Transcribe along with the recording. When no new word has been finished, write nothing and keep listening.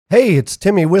Hey, it's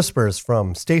Timmy Whispers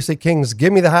from Stacey King's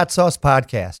Gimme the Hot Sauce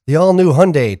podcast. The all-new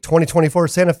Hyundai 2024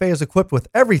 Santa Fe is equipped with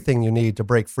everything you need to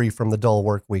break free from the dull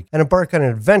work week and embark on an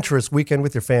adventurous weekend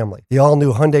with your family. The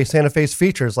all-new Hyundai Santa Fe's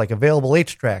features like available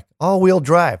H-Track, all-wheel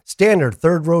drive, standard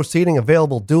third-row seating,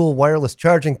 available dual wireless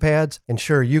charging pads,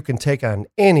 ensure you can take on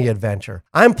any adventure.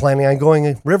 I'm planning on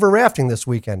going river rafting this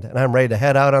weekend, and I'm ready to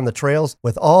head out on the trails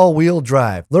with all-wheel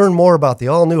drive. Learn more about the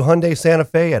all-new Hyundai Santa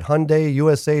Fe at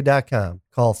HyundaiUSA.com.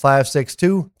 Call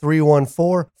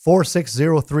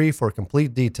 562-314-4603 for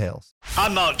complete details.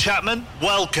 I'm Mark Chapman.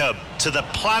 Welcome to the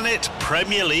Planet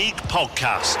Premier League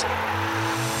podcast.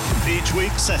 Each week,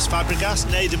 Cesc Fabregas,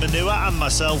 Nader Manua and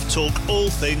myself talk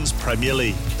all things Premier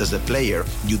League. As a player,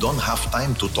 you don't have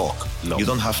time to talk. No. You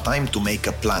don't have time to make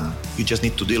a plan. You just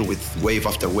need to deal with wave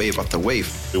after wave after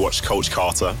wave. We watched Coach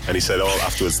Carter and he said,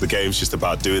 afterwards, the game's just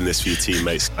about doing this for your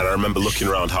teammates. And I remember looking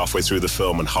around halfway through the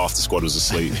film and half the squad was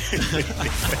asleep.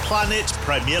 Planet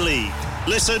Premier League.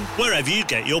 Listen wherever you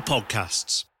get your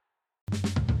podcasts.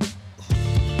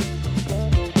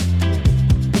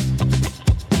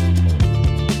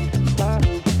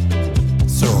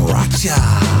 Sriracha.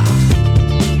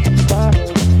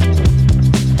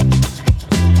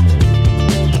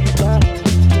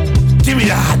 Give me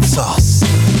the hot sauce.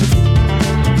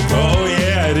 Oh,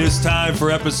 yeah, it is time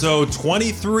for episode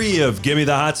 23 of Gimme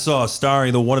the Hot Sauce,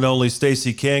 starring the one and only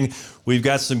Stacey King. We've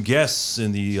got some guests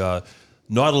in the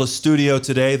Nautilus studio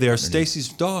today. They are Stacey's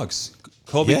dogs.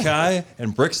 Kobe Kai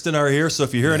and Brixton are here, so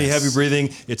if you hear any heavy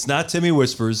breathing, it's not Timmy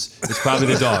Whispers, it's probably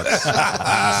the dogs. It's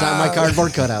not my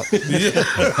cardboard cutout.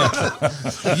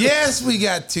 Yes, we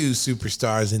got two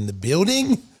superstars in the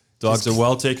building. Dogs are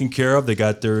well taken care of. They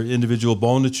got their individual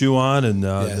bone to chew on, and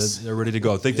they're ready to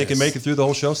go. Think they can make it through the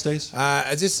whole show, Stace?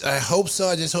 I hope so.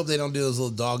 I just hope they don't do those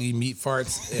little doggy meat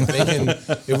farts. If they can,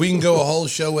 if we can go a whole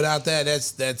show without that,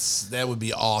 that would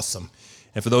be awesome.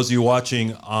 And for those of you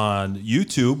watching on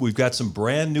YouTube, we've got some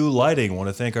brand new lighting. I want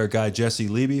to thank our guy Jesse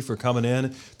Levy for coming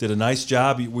in. Did a nice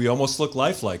job. We almost look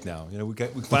lifelike now. You know, we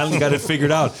finally got it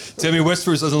figured out. Timmy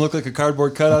Whispers doesn't look like a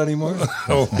cardboard cutout anymore.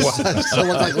 Oh, wow. Still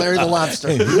look like Larry the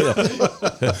Lobster.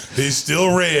 He's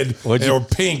still red or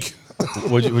pink.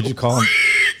 What'd you call him?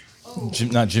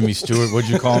 Not Jimmy Stewart. What'd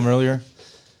you call him earlier?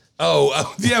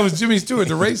 Oh, yeah, it was Jimmy Stewart,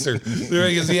 the racer.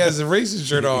 Because he has a racing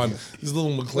shirt on. His little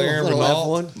McLaren little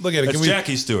Renault. F1. Look at it. That's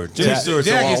Jackie Stewart. Jimmy Stewart's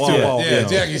Jackie Stewart. Yeah.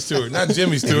 Jackie Stewart. Not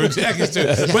Jimmy Stewart. Jackie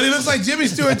Stewart. But he looks like Jimmy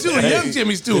Stewart, too. A young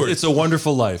Jimmy Stewart. It's a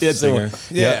Wonderful Life. Singer.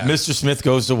 Yeah. Mr. Smith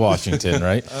Goes to Washington,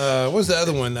 right? What was the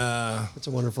other one? It's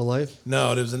a Wonderful Life.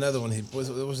 No, there was another one. There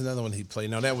was another one he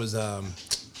played. No, that was,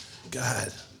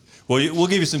 God. Well, we'll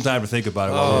give you some time to think about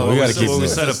it. we got to keep we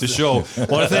set up the show. Want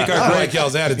to thank I our like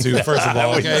y'all's attitude, first of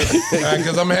all, okay?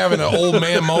 Because I'm having an old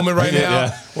man moment right now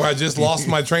where I just lost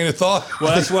my train of thought.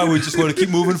 Well, that's why we just want to keep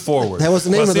moving forward. That was the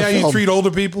name of See the how film. you treat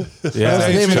older people? Yeah. That was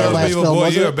the name of that last film, Boy,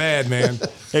 wasn't you're it? bad, man.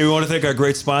 Hey, we want to thank our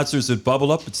great sponsors at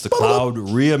Bubble Up. It's the Cloud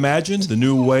Reimagined, the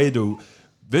new way to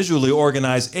visually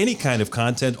organize any kind of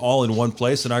content all in one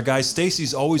place. And our guy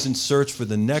Stacey's always in search for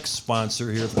the next sponsor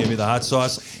here at Gimme the Hot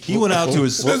Sauce. He went out to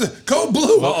his... Listen, Code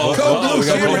Blue. Code Blue. We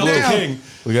got Camera Code Blue down. King.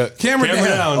 We got Camera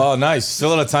down. Oh, nice.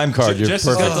 Still on a time card. You're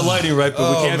Jesse's perfect. got the lighting right,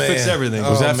 but we can't fix man. everything.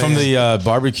 Was that from the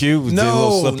barbecue? With the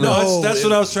little slipper? No, that's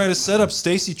what I was trying to set up.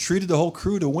 Stacey treated the whole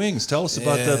crew to wings. Tell us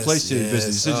about that place you visited.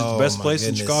 You said it's the best place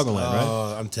in Chicagoland, right?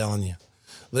 Oh, I'm telling you.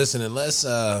 Listen, unless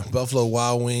Buffalo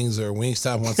Wild Wings or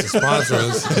Wingstop wants to sponsor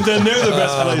us, Then they're the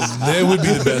best place. they would be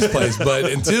the best place.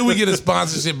 But until we get a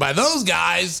sponsorship by those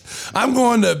guys, I'm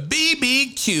going to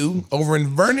BBQ over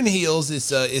in Vernon Hills.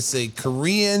 It's a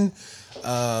Korean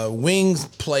wings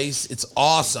place. It's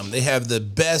awesome. They have the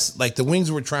best, like the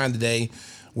wings we're trying today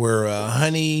were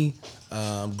honey,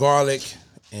 garlic,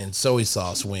 and soy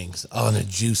sauce wings. Oh, and they're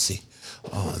juicy.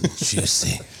 Oh, they're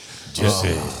juicy.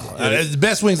 The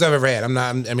best wings I've ever had.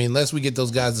 Unless we get those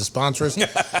guys to sponsor us.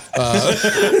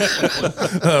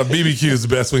 BBQ is the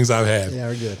best wings I've had. Yeah,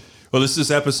 we're good. Well, this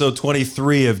is episode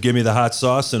 23 of Gimme the Hot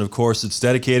Sauce, and of course, it's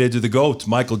dedicated to the GOAT,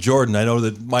 Michael Jordan. I know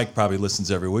that Mike probably listens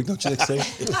every week, don't you think,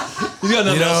 Stacey? He's got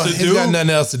nothing else to do. He's got nothing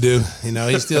else to do. You know,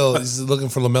 he's looking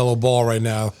for LaMelo Ball right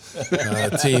now.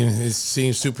 His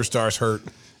team superstars hurt.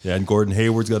 Yeah, and Gordon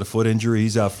Hayward's got a foot injury.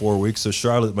 He's out 4 weeks, so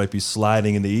Charlotte might be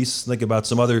sliding in the East. Think about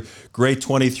some other great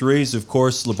 23s. Of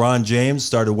course, LeBron James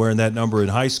started wearing that number in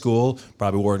high school,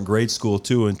 probably wore it in grade school,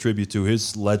 too, in tribute to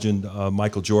his legend,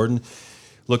 Michael Jordan.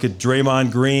 Look at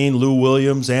Draymond Green, Lou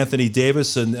Williams, Anthony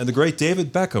Davis, and the great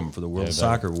David Beckham for the World of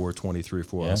Soccer wore 23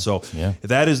 for us. So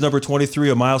that is number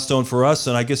 23, a milestone for us.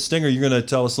 And I guess, Stinger, you're going to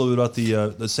tell us a little bit about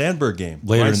the Sandberg game.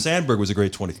 Ryan Sandberg was a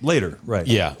great 20. Later, right.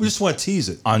 Yeah. We just want to tease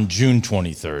it. On June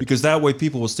 23rd. Because that way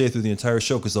people will stay through the entire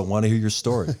show because they'll want to hear your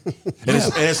story. And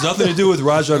it has nothing to do with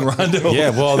Rajon Rondo.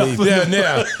 Yeah, well, Rajon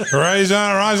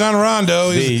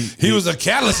Rondo, he was the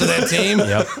catalyst of that team.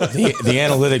 Yep. The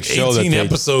analytics show that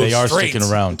they are straight. sticking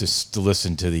around to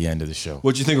listen to the end of the show.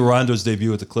 What did you think of Rondo's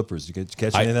debut at the Clippers? Did you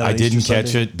catch any of that? I didn't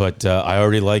catch it, but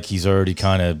he's already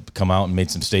kind of come out and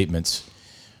made some statements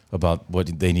about what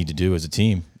they need to do as a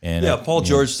team. And Paul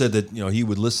George said that he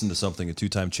would listen to something a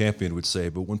two-time champion would say,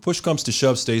 but when push comes to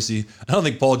shove, Stacey, I don't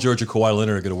think Paul George or Kawhi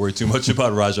Leonard are going to worry too much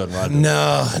about Rajon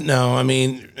Rondo. No. I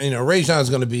mean, Rajon's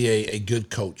going to be a good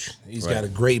coach. He's got a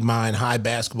great mind, high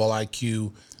basketball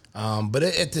IQ, but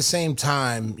at the same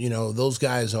time, those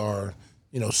guys are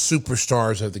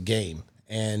superstars of the game,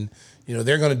 and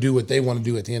they're going to do what they want to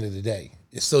do at the end of the day.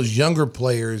 It's those younger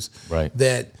players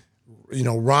that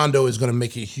Rondo is going to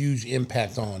make a huge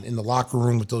impact on in the locker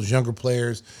room with those younger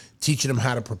players, teaching them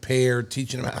how to prepare,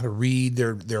 teaching them how to read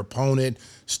their opponent,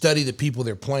 study the people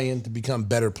they're playing to become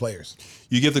better players.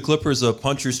 You give the Clippers a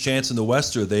puncher's chance in the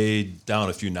West, or are they down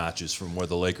a few notches from where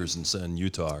the Lakers and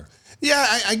Utah are?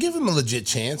 Yeah, I give them a legit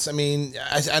chance. I mean,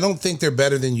 I don't think they're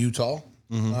better than Utah.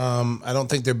 Mm-hmm. I don't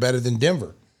think they're better than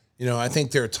Denver. I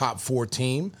think they're a top 4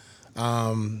 team.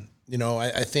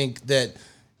 I think that,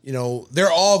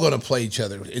 they're all going to play each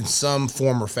other in some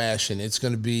form or fashion. It's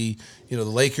going to be, the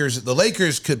Lakers. The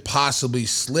Lakers could possibly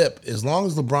slip as long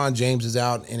as LeBron James is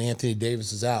out and Anthony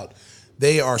Davis is out.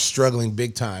 They are struggling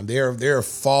big time. They're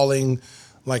falling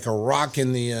like a rock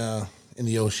in the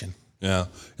ocean. Yeah,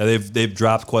 they've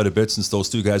dropped quite a bit since those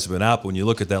two guys have been out. But when you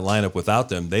look at that lineup without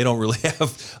them, they don't really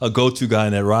have a go-to guy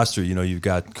in that roster. You've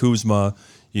got Kuzma,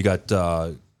 you got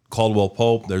Caldwell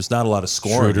Pope. There's not a lot of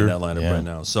scoring in that lineup right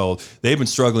now. So they've been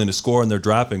struggling to score, and they're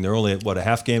dropping. They're only at a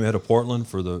half game ahead of Portland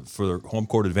for their home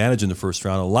court advantage in the first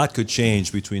round. A lot could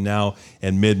change between now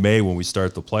and mid-May when we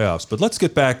start the playoffs. But let's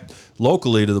get back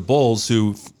locally to the Bulls,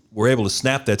 who were able to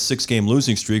snap that 6-game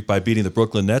losing streak by beating the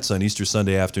Brooklyn Nets on Easter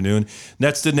Sunday afternoon.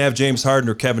 Nets didn't have James Harden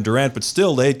or Kevin Durant, but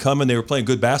still they'd come and they were playing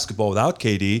good basketball without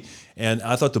KD. And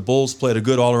I thought the Bulls played a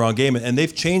good all-around game, and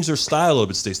they've changed their style a little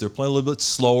bit, Stacey. They're playing a little bit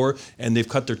slower, and they've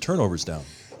cut their turnovers down.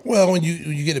 Well, when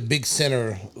you get a big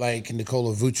center like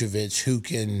Nikola Vucevic who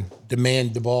can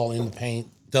demand the ball in the paint,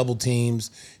 double teams,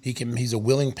 he's a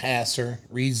willing passer,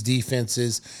 reads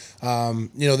defenses.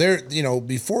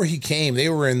 Before he came, they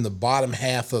were in the bottom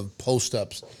half of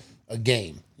post-ups a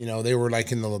game. They were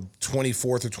like in the 24th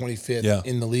or 25th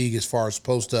in the league as far as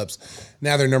post-ups.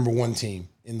 Now they're number 1 team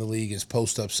in the league as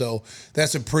post-ups. So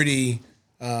that's a pretty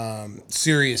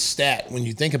serious stat when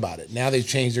you think about it. Now they've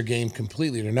changed their game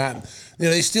completely. They're not,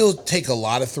 they still take a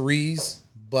lot of threes,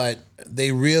 but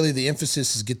the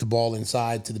emphasis is get the ball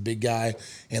inside to the big guy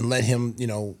and let him,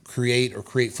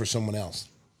 create for someone else.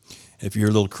 If you're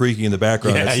a little creaking in the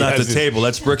background, that's not the table.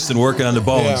 That's Brixton working on the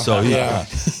bone.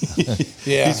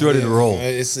 He's ready to roll.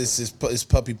 It's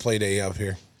puppy play day up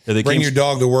here. Yeah, Bring your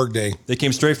dog to work day. They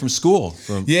came straight from school.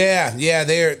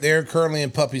 They're currently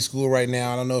in puppy school right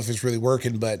now. I don't know if it's really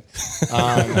working, but it's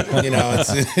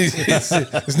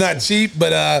not cheap.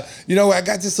 But I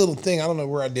got this little thing. I don't know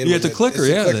where I did. Yeah, it's a clicker.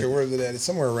 Clicker. Where is it at? It's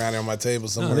somewhere around there on my table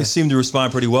somewhere. They seem to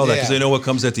respond pretty well because they know what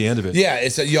comes at the end of it. Yeah,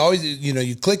 it's you always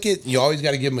you click it. You always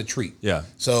got to give them a treat. Yeah.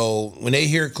 So when they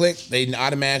hear click, they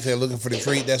automatically are looking for the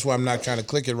treat. That's why I'm not trying to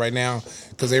click it right now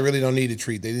because they really don't need a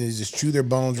treat. They need to just chew their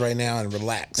bones right now and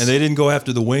relax. And they didn't go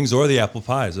after the wings or the apple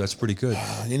pies. That's pretty good.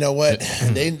 You know what?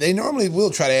 They normally will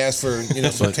try to ask for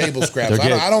some table scraps.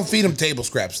 I don't feed them table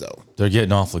scraps though. They're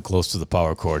getting awfully close to the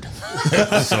power cord.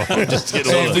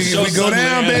 If we go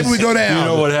down, baby, we go down. You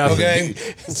know what happened. Okay.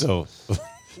 So.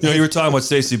 You were talking about,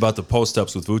 Stacey, about the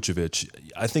post-ups with Vucevic.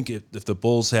 I think if the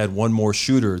Bulls had one more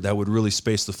shooter, that would really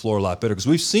space the floor a lot better because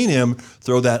we've seen him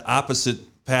throw that opposite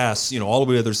pass, all the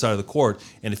way to the other side of the court.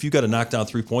 And if you got a knockdown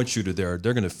 3-point shooter there,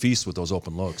 they're going to feast with those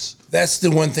open looks. That's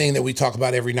the one thing that we talk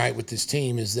about every night with this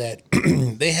team is that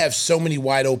they have so many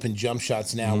wide open jump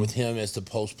shots now with him as the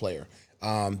post player.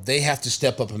 They have to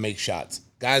step up and make shots.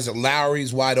 Guys,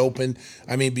 Lowry's wide open.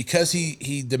 I mean, because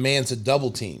he demands a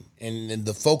double team, and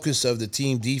the focus of the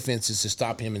team defense is to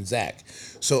stop him and Zach.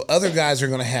 So other guys are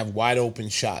going to have wide open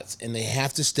shots, and they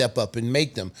have to step up and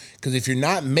make them. Because if you're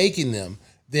not making them,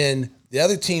 then the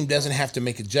other team doesn't have to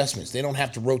make adjustments. They don't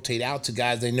have to rotate out to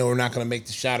guys they know are not going to make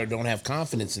the shot or don't have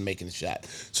confidence in making the shot.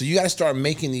 So you got to start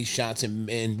making these shots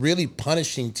and really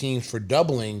punishing teams for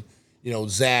doubling,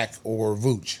 Zach or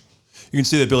Vooch. You can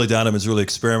see that Billy Donovan's really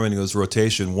experimenting with his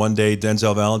rotation. One day,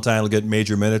 Denzel Valentine will get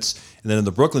major minutes, and then in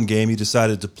the Brooklyn game, he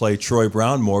decided to play Troy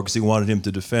Brown more because he wanted him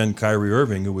to defend Kyrie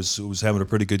Irving, who was having a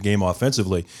pretty good game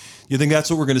offensively. You think that's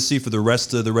what we're going to see for the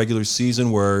rest of the regular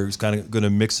season, where he's kind of going to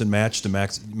mix and match to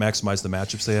maximize the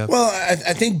matchups they have? Well,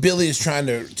 I think Billy is trying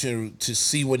to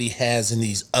see what he has in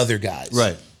these other guys.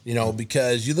 Right.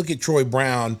 Because you look at Troy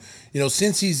Brown,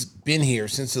 since he's been here,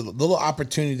 since the little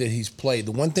opportunity that he's played,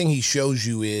 the one thing he shows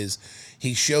you is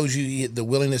the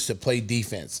willingness to play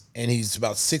defense. And he's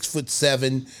about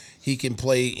 6'7". He can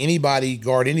play anybody,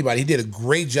 guard anybody. He did a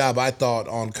great job, I thought,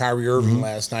 on Kyrie Irving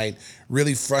last night.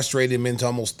 Really frustrated him into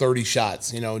almost 30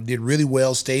 shots. Did really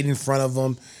well, stayed in front of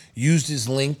him, used his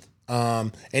length.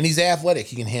 And he's athletic.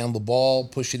 He can handle the ball,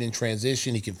 push it in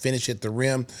transition. He can finish at the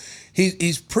rim.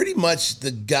 He's pretty much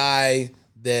the guy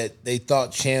that they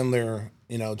thought Chandler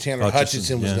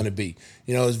Hutchison was going to be.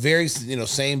 It's very,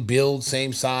 same build,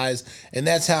 same size. And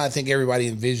that's how I think everybody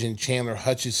envisioned Chandler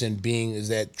Hutchison being, is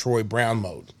that Troy Brown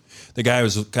mode. The guy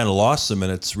was kind of lost some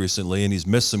minutes recently, and he's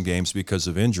missed some games because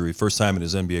of injury. First time in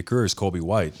his NBA career is Kobe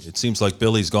White. It seems like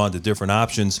Billy's gone to different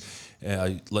options,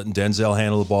 letting Denzel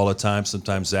handle the ball at times.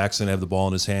 Sometimes Zach's going to have the ball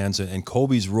in his hands. And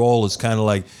Kobe's role is kind of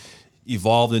like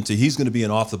evolved into he's going to be an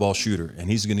off-the-ball shooter, and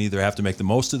he's going to either have to make the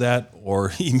most of that or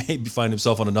he may find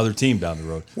himself on another team down the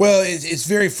road. Well, it's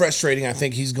very frustrating. I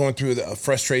think he's going through a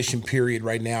frustration period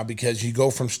right now because you go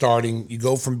from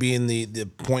being the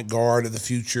point guard of the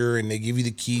future, and they give you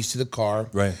the keys to the car,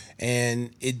 right? And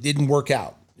it didn't work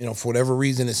out. For whatever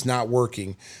reason, it's not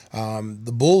working.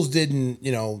 The Bulls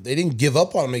didn't give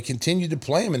up on him. They continued to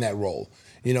play him in that role.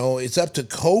 It's up to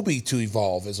Kobe to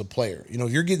evolve as a player.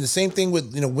 You're getting the same thing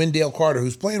with, Wendell Carter,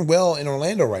 who's playing well in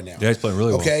Orlando right now. Yeah, he's playing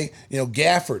really well. Okay.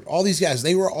 Gafford, all these guys,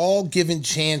 they were all given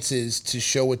chances to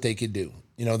show what they could do.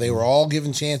 They were all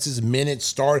given chances, minutes,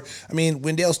 start. I mean,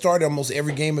 Wendell started almost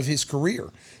every game of his career.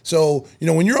 So,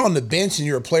 when you're on the bench and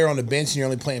you're a player on the bench and you're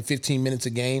only playing 15 minutes a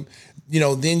game,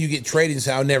 then you get traded and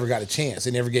say, I never got a chance.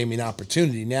 They never gave me an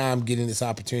opportunity. Now I'm getting this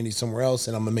opportunity somewhere else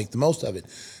and I'm going to make the most of it.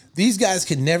 These guys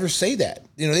could never say that.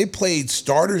 They played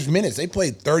starters minutes. They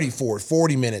played 34,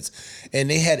 40 minutes, and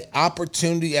they had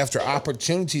opportunity after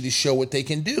opportunity to show what they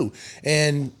can do.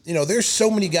 And, there's so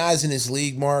many guys in this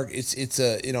league, Mark. There's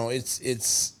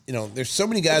so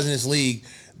many guys in this league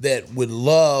that would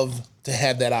love to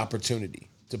have that opportunity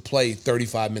to play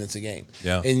 35 minutes a game.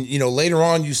 Yeah. And, later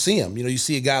on you see them. You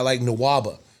see a guy like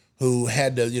Nwaba, who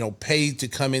had to, pay to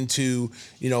come into,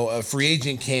 a free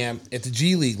agent camp at the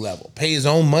G League level, pay his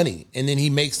own money, and then he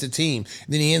makes the team.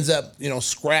 And then he ends up,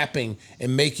 scrapping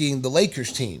and making the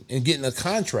Lakers team and getting a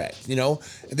contract,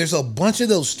 There's a bunch of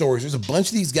those stories. There's a bunch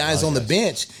of these guys on the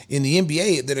bench in the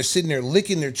NBA that are sitting there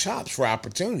licking their chops for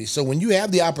opportunity. So when you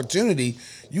have the opportunity,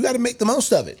 you got to make the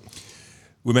most of it.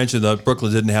 We mentioned that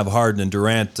Brooklyn didn't have Harden and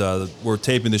Durant. We're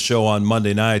taping the show on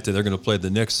Monday night. They're going to play the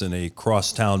Knicks in a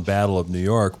crosstown battle of New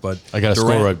York. But I got a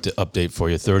score update for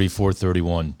you,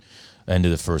 34-31, end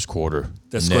of the first quarter.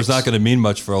 That score's not going to mean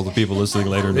much for all the people listening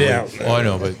later in the week. Oh, I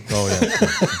know, but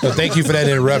So thank you for that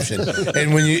interruption.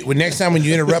 And next time when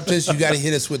you interrupt us, you got to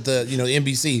hit us with the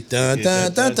NBC. Dun,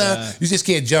 dun, dun, dun. You just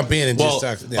can't jump in and just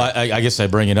talk. Yeah. I guess I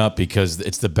bring it up because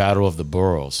it's the battle of the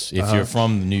boroughs. If you're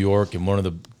from New York, and one of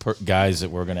the guys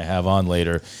that we're going to have on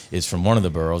later is from one of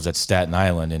the boroughs, that's Staten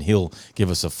Island, and he'll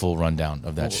give us a full rundown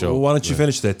of that show. Well, why don't you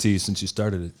finish that tease since you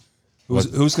started it?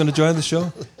 Who's going to join the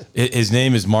show? His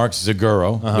name is Mark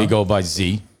Zaguro. We go by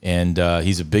Z, and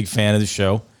he's a big fan of the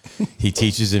show. He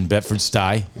teaches in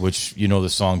Bedford-Stuyvesant, which the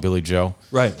song Billy Joe.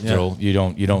 Right. Yeah. Joel, you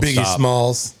don't Biggie stop.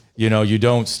 Smalls. You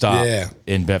don't stop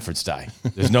in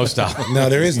Bedford-Stuyvesant. There's no stopping. No,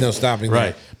 there is no stopping.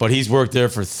 Right. But he's worked there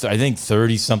for, I think,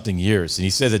 30-something years. And he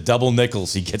says at double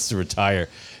nickels, he gets to retire.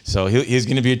 So he's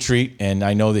going to be a treat, and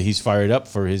I know that he's fired up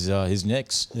for his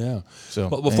Knicks. Yeah. So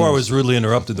well, before I was rudely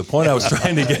interrupted, the point I was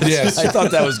trying to get yes. I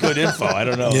thought that was good info. I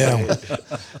don't know. Yeah.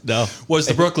 No. Was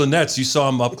the Brooklyn Nets. You saw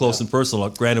them up close and personal,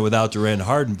 granted without Durant and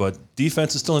Harden, but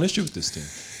defense is still an issue with this team.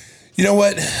 You know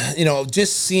what?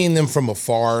 Just seeing them from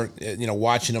afar,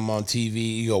 watching them on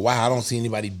TV, you go, wow, I don't see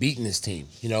anybody beating this team,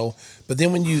 But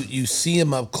then when you see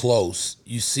them up close,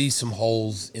 you see some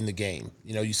holes in the game.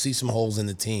 You see some holes in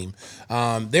the team.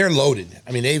 They're loaded.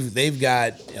 I mean, they've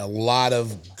got a lot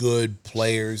of good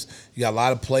players. You got a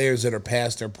lot of players that are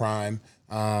past their prime.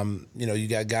 You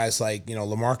got guys like,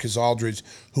 LaMarcus Aldridge,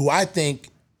 who I think,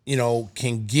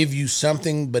 can give you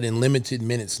something, but in limited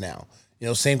minutes now.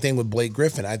 Same thing with Blake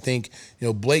Griffin. I think,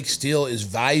 Blake still is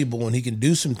valuable and he can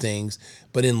do some things,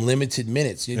 but in limited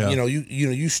minutes.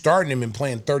 You starting him and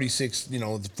playing 36,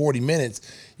 40 minutes,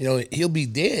 he'll be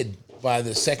dead by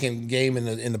the second game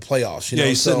in the playoffs. Yeah,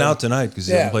 he's sitting out tonight because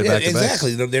he doesn't play back to back.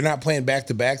 Exactly. They're not playing back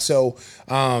to back. So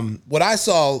what I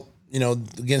saw,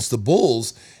 against the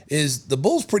Bulls is the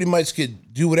Bulls pretty much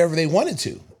could do whatever they wanted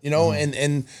to.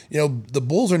 And the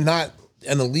Bulls are not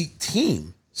an elite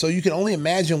team. So you can only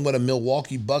imagine what a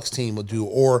Milwaukee Bucks team will do,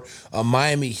 or a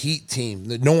Miami Heat team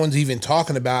that no one's even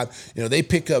talking about. They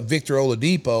pick up Victor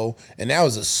Oladipo, and that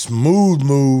was a smooth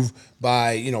move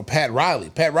by Pat Riley.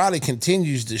 Pat Riley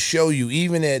continues to show you,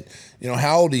 even at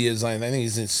how old he is. I think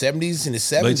he's in his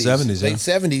 70s, late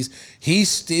 70s. He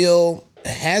still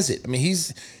has it. I mean,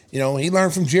 he's he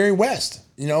learned from Jerry West.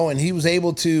 And he was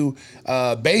able to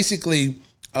basically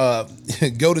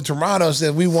go to Toronto and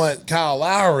said, we want Kyle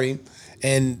Lowry.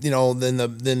 And then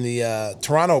the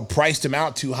Toronto priced him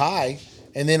out too high,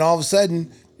 and then all of a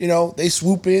sudden, they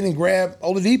swoop in and grab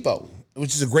Oladipo,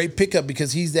 which is a great pickup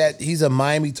because he's a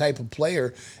Miami type of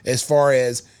player as far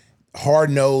as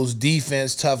hard-nosed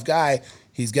defense, tough guy.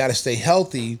 He's got to stay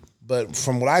healthy, but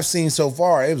from what I've seen so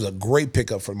far, it was a great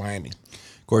pickup for Miami.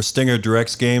 Of course, Stinger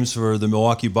directs games for the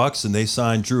Milwaukee Bucks, and they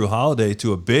signed Drew Holiday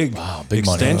to a big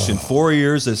extension. 4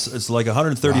 years. It's like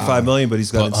 $135 million, but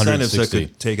he's got incentives that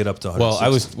could take it up to $160.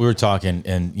 Well, we were talking,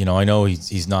 and I know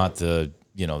he's not the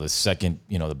the second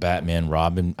the Batman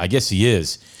Robin. I guess he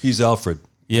is. He's Alfred.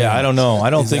 Yeah, I don't know. I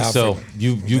don't think so.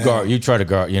 You try to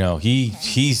guard.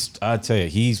 He's. I tell you,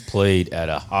 he's played at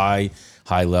a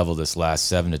high level this last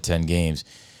 7 to 10 games.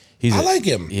 I like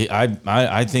him.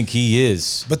 I think he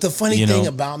is. But the funny thing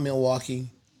about Milwaukee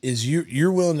is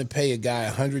you're willing to pay a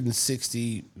guy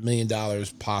 $160 million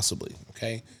possibly,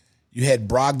 okay? You had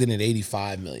Brogdon at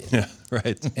 $85 million. Yeah,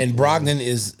 right. And Brogdon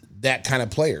is that kind of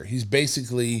player. He's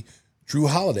basically Drew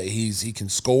Holiday. He can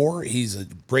score. He's a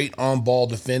great on-ball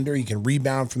defender. He can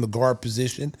rebound from the guard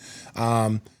position.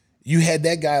 You had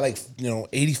that guy like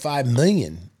 $85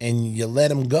 million, and you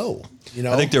let him go.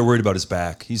 I think they're worried about his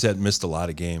back. He's missed a lot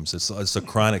of games. It's a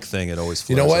chronic thing. It always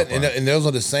flares what? up on. And those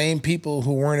are the same people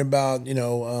who worried about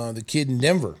the kid in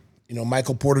Denver.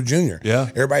 Michael Porter Jr. Yeah,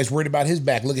 everybody's worried about his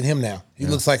back. Look at him now. He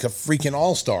looks like a freaking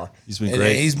all-star. He's been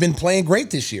great. He's been playing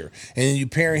great this year. And then you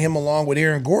pair him along with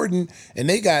Aaron Gordon, and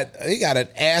they got an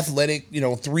athletic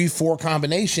 3-4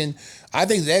 combination. I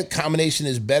think that combination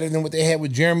is better than what they had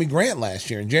with Jeremy Grant last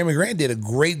year. And Jeremy Grant did a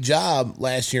great job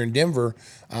last year in Denver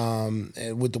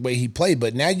with the way he played.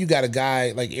 But now you got a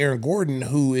guy like Aaron Gordon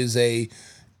who is a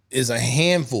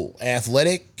handful,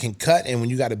 athletic, can cut, and when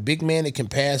you got a big man that can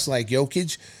pass like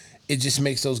Jokic, it just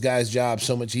makes those guys' jobs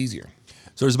so much easier.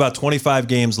 So there's about 25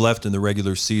 games left in the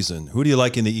regular season. Who do you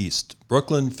like in the East?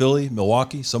 Brooklyn, Philly,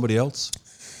 Milwaukee, somebody else?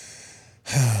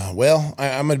 Well,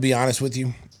 I'm going to be honest with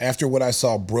you. After what I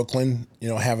saw Brooklyn,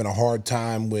 having a hard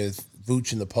time with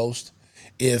Vooch in the post,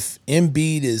 if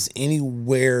Embiid is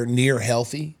anywhere near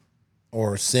healthy,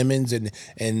 or Simmons, and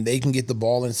they can get the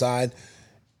ball inside,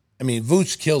 I mean,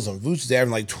 Vooch kills him. Vooch is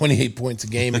averaging like 28 points a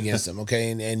game against him,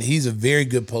 okay? And he's a very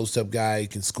good post-up guy. He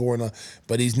can score,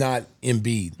 but he's not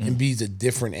Embiid. Embiid's a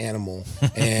different animal.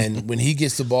 And when he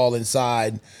gets the ball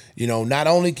inside, not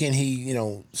only can he,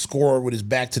 score with his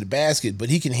back to the basket, but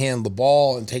he can handle the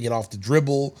ball and take it off the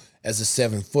dribble as a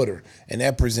 7-footer. And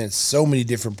that presents so many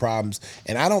different problems.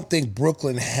 And I don't think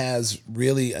Brooklyn has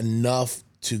really enough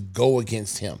to go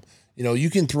against him.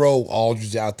 You can throw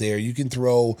Aldridge out there. You can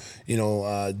throw,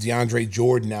 DeAndre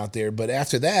Jordan out there. But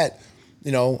after that,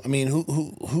 who's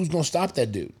going to stop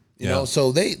that dude?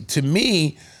 So to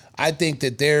me, I think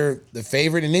that they're the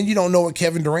favorite. And then you don't know what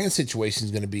Kevin Durant's situation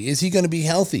is going to be. Is he going to be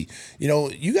healthy?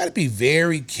 You got to be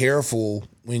very careful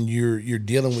when you're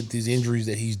dealing with these injuries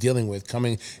that he's dealing with.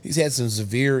 He's had some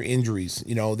severe injuries.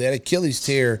 That Achilles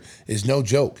tear is no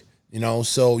joke.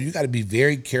 So you got to be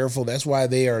very careful. That's why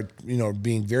they are,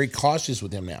 being very cautious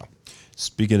with him now.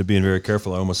 Speaking of being very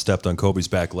careful, I almost stepped on Kobe's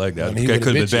back leg. That could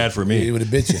have been bad for me. He would have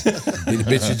bit you. He'd have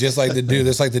bit you just like the dude.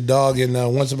 That's like the dog in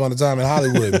Once Upon a Time in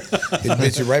Hollywood. He'd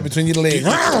bit you right between your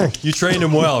legs. You trained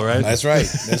him well, right? That's right.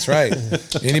 That's right.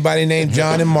 Anybody named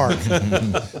John and Mark?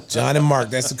 John and Mark.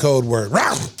 That's the code word.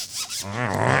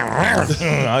 I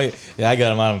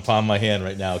got him on the palm of my hand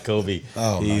right now. Kobe.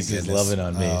 Oh, he's just loving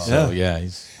on me.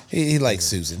 He's. He likes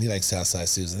Susan. He likes Southside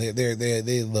Susan.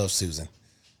 They love Susan.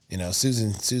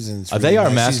 Susan's. They are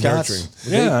mascots.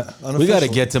 Yeah, we got to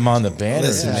get them on the banner.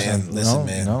 Listen,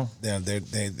 man.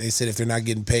 They said if they're not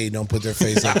getting paid, don't put their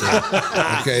face up there.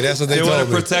 Okay, that's what they told me. They want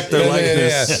to protect their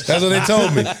likeness. Yeah, that's what they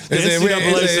told me.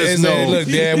 They said, look,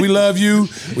 Dad, we love you.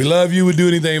 We love you. We'll do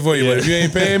anything for you. But if you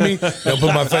ain't paying me, don't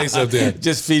put my face up there.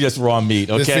 Just feed us raw meat,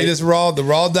 okay? Just feed us the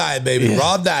raw diet, baby. Yeah.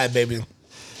 Raw diet, baby.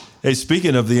 Hey,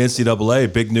 speaking of the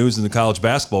NCAA, big news in the college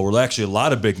basketball. Well, actually, a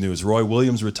lot of big news. Roy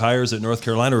Williams retires at North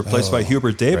Carolina, replaced by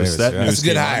Hubert Davis. That news That's a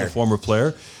good came out, hire. the former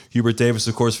player. Hubert Davis,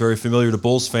 of course, very familiar to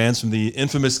Bulls fans from the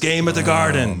infamous game at the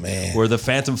Garden, where the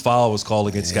phantom foul was called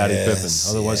against Scottie Pippen.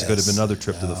 Otherwise, it could have been another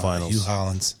trip to the finals. Hugh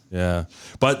Hollins. Yeah.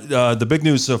 But the big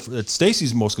news that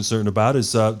Stacey's most concerned about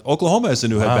is Oklahoma has a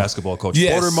new head basketball coach,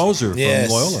 Porter Moser from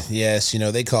Loyola. Yes,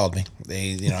 they called me.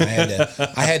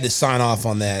 I had to sign off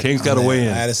on that. King's got to weigh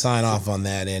in. I had to sign off on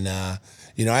that, and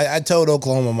I told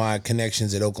Oklahoma my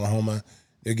connections at Oklahoma.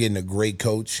 They're getting a great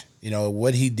coach.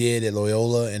 What he did at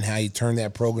Loyola and how he turned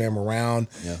that program around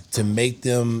to make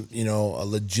them,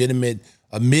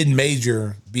 a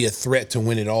mid-major be a threat to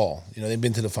win it all. They've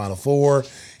been to the Final Four.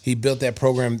 He built that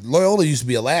program. Loyola used to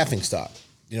be a laughingstock.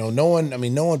 No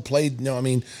one played.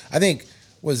 I think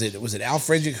was it Al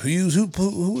Frederick Hughes? Who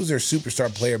was their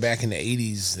superstar player back in the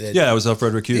 80s? It was Al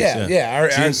Frederick Hughes.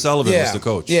 Gene Sullivan was the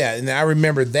coach. Yeah, and I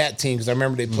remember that team because I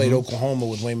remember they played Oklahoma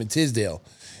with Wayman Tisdale.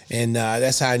 And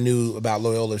that's how I knew about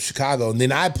Loyola Chicago. And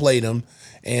then I played them.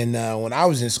 And when I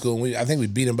was in school, I think we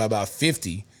beat them by about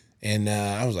 50. And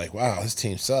I was like, wow, this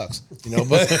team sucks.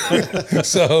 But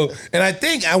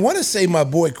and I want to say my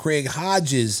boy Craig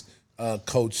Hodges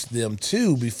coached them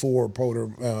too before Porter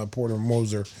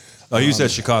Moser. Oh, he was at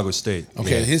Chicago State.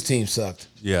 Okay, his team sucked.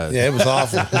 Yeah, it was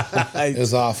awful. It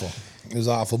was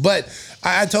awful. But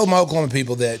I told my Oklahoma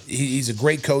people that he's a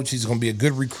great coach. He's going to be a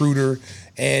good recruiter.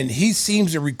 And he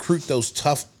seems to recruit those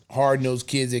tough, hard-nosed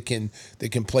kids that can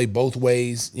play both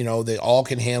ways. They all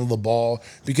can handle the ball.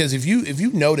 Because if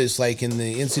you notice, like in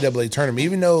the NCAA tournament,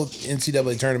 even though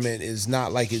NCAA tournament is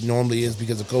not like it normally is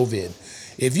because of COVID,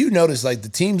 if you notice, like the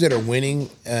teams that are winning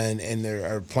and they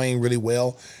are playing really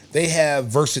well, they have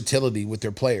versatility with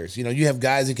their players. You have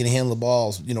guys that can handle the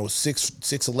balls. 6'11",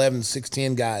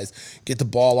 6'10" guys get the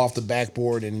ball off the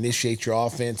backboard and initiate your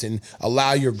offense and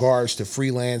allow your guards to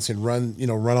freelance and run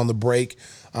on the break.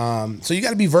 So you got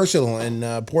to be versatile,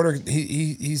 and Porter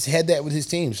he's had that with his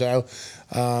team. So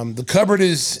the cupboard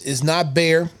is not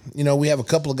bare. We have a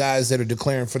couple of guys that are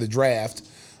declaring for the draft.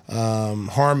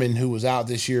 Harmon, who was out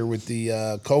this year with the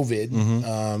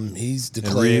COVID, he's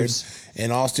declared,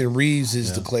 and Austin Reeves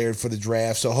is declared for the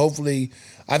draft. So hopefully,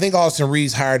 I think Austin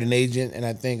Reeves hired an agent, and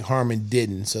I think Harmon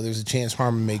didn't. So there's a chance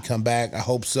Harmon may come back. I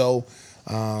hope so.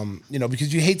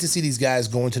 Because you hate to see these guys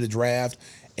go into the draft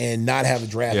and not have a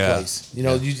draft place.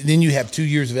 Then you have 2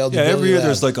 years of eligibility. Yeah, every year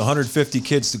there's like 150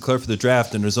 kids declare for the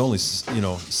draft, and there's only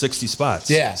 60 spots.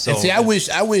 Yeah, so, and see, I wish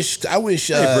the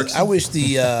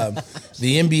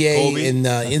NBA Kobe. and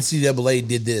NCAA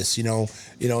did this.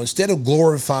 Instead of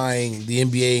glorifying the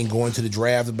NBA and going to the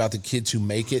draft about the kids who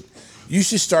make it, you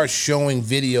should start showing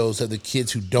videos of the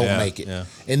kids who don't make it. Yeah.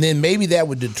 And then maybe that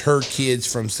would deter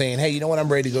kids from saying, hey, you know what, I'm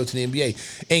ready to go to the NBA.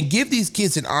 And give these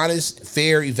kids an honest,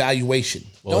 fair evaluation.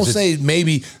 Well, don't say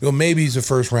maybe he's a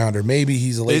first rounder, maybe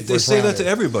he's a late first rounder. They say that to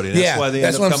everybody. That's why they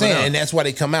end up coming out. That's what I'm saying, and that's why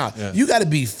they come out. Yeah. You got to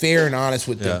be fair and honest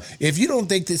with them. If you don't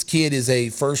think this kid is a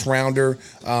first rounder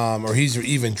or he's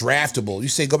even draftable, you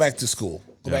say go back to school.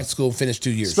 Go back to school and finish 2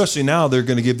 years. Especially now, they're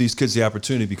going to give these kids the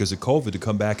opportunity because of COVID to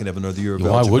come back and have another year of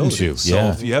eligibility. Why wouldn't you? So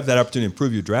if you have that opportunity to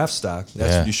improve your draft stock,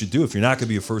 that's what you should do. If you're not going to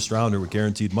be a first rounder with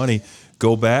guaranteed money,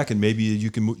 go back and maybe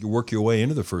you can work your way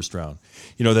into the first round.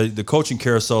 The coaching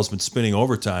carousel has been spinning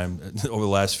overtime over the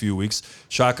last few weeks.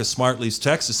 Shaka Smart leaves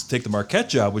Texas to take the Marquette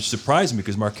job, which surprised me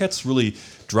because Marquette's really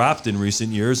dropped in recent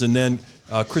years. And then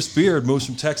Chris Beard moves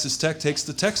from Texas Tech, takes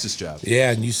the Texas job.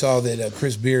 Yeah, and you saw that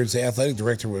Chris Beard's athletic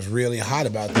director was really hot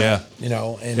about that.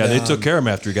 Yeah, they took care of him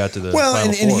after he got to the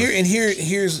Final Four.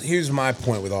 Here's my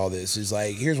point with all this is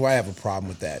like here's why I have a problem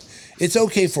with that. It's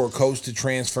okay for a coach to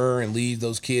transfer and leave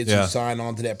those kids who sign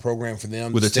on to that program for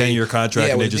them with a 10-year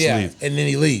contract, and they just leave, and then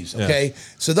he leaves. Okay,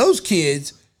 so those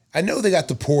kids, I know they got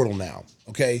the portal now.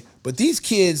 Okay, but these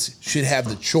kids should have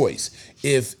the choice.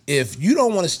 If you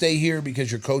don't want to stay here because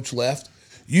your coach left,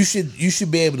 you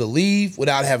should be able to leave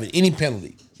without having any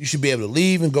penalty. You should be able to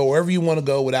leave and go wherever you want to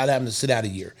go without having to sit out a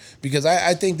year. Because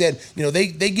I think that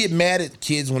they get mad at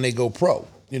kids when they go pro.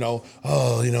 We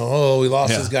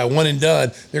lost this guy, one and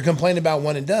done. They're complaining about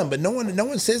one and done, but no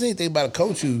one says anything about a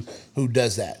coach who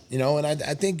does that. And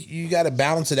I think you got to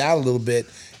balance it out a little bit.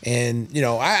 And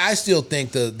I still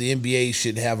think the NBA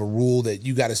should have a rule that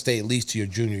you got to stay at least to your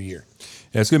junior year.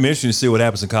 Yeah, it's going to be interesting to see what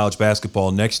happens in college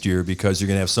basketball next year because you're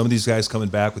going to have some of these guys coming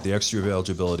back with the extra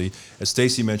eligibility. As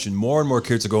Stacey mentioned, more and more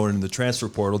kids are going into the transfer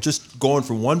portal, just going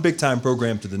from one big-time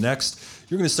program to the next.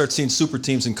 You're going to start seeing super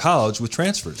teams in college with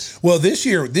transfers. Well, this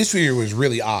year was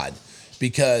really odd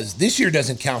because this year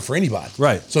doesn't count for anybody.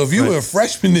 Right. So if you were a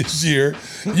freshman this year,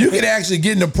 you could actually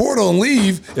get in the portal and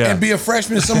leave and be a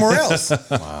freshman somewhere else.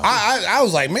 I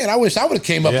was like, man, I wish I would have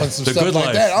came up on some stuff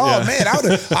like that. Oh man,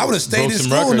 I would have stayed in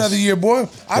school another year, boy.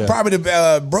 I probably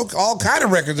broke all kind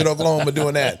of records in Oklahoma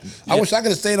doing that. I wish I could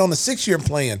have stayed on the 6-year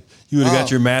plan. You would have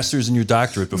got your master's and your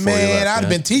doctorate before you left. Man, I'd have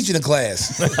been teaching a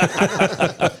class.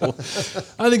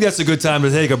 I think that's a good time to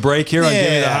take a break here on Give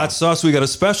Me the Hot Sauce. We got a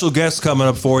special guest coming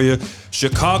up for you.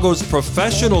 Chicago's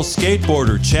professional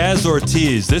skateboarder, Chaz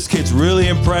Ortiz. This kid's really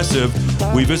impressive.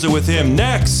 We visit with him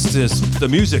next as the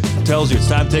music tells you it's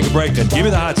time to take a break. And Give Me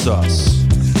the Hot Sauce.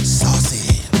 Saucy.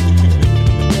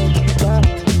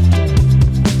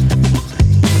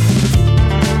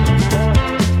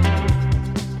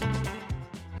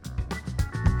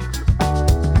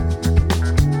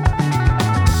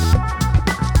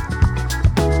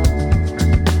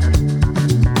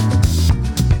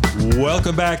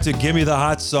 Welcome back to Give Me the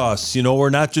Hot Sauce. You know, we're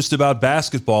not just about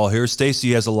basketball here.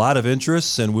 Stacy has a lot of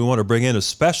interests, and we want to bring in a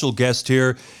special guest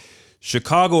here,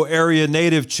 Chicago area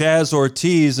native Chaz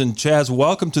Ortiz. And Chaz,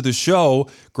 welcome to the show.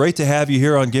 Great to have you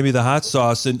here on Give Me the Hot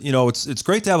Sauce. And, you know, it's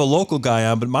great to have a local guy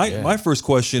on, but my first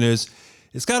question is,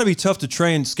 it's got to be tough to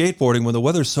train skateboarding when the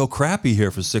weather's so crappy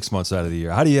here for 6 months out of the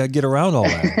year. How do you get around all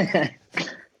that?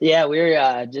 Yeah, we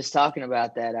were just talking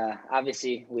about that.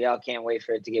 Obviously, we all can't wait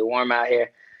for it to get warm out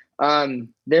here.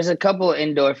 There's a couple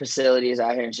indoor facilities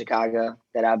out here in Chicago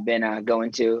that I've been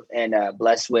going to and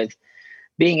blessed with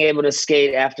being able to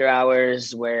skate after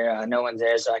hours where no one's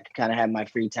there, so I can kind of have my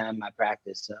free time, my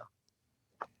practice.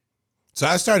 So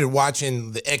I started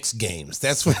watching the X Games.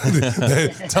 That's when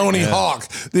Tony Hawk,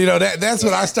 you know, that's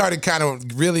when I started kind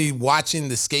of really watching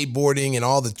the skateboarding and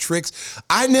all the tricks.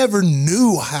 I never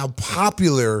knew how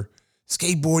popular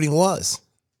skateboarding was.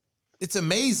 It's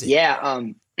amazing. Yeah.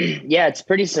 Yeah, it's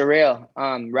pretty surreal.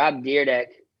 Rob Deerdeck,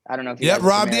 I don't know if you Yep,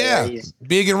 Rob, He's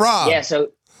Big and Rob. Yeah, so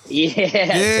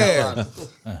so,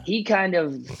 he kind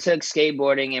of took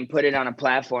skateboarding and put it on a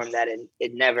platform that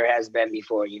it never has been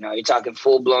before. You know, you're talking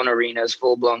full-blown arenas,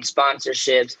 full-blown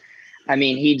sponsorships. I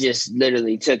mean, he just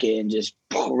literally took it and just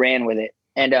ran with it.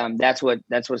 And that's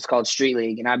what's called Street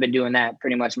League. And I've been doing that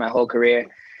pretty much my whole career.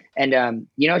 And,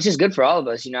 you know, it's just good for all of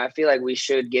us. You know, I feel like we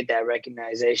should get that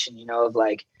recognition, you know, of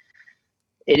like,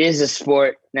 it is a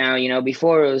sport now. You know,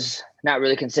 before it was not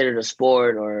really considered a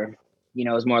sport, or, you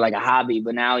know, it was more like a hobby,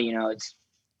 but now, you know, it's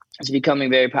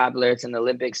becoming very popular. It's in the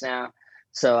Olympics now.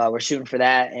 So we're shooting for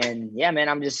that. And yeah, man,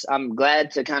 I'm glad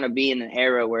to kind of be in an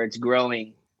era where it's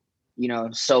growing, you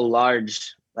know, so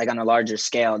large, like on a larger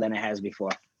scale than it has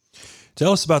before.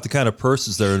 Tell us about the kind of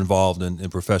purses that are involved in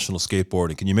professional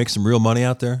skateboarding. Can you make some real money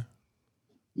out there?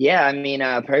 Yeah. I mean,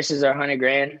 purses are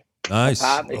 $100,000. Nice.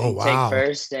 Pop if you take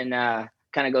first, and,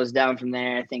 kind of goes down from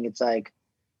there. I think it's like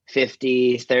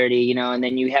 50, 30, you know, and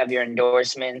then you have your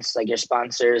endorsements, like your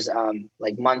sponsors,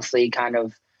 like monthly kind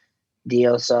of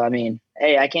deal. So, I mean,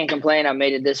 hey, I can't complain. I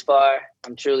made it this far.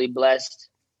 I'm truly blessed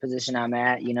position I'm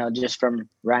at, you know, just from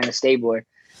riding a skateboard.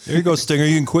 There you go, Stinger.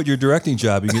 You can quit your directing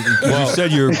job. You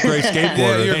said you're a great skateboarder.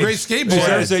 Yeah, you're a great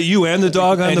skateboarder. Is that you and the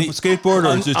dog on the skateboard,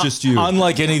 or is it just you?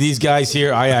 Unlike any of these guys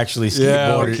here, I actually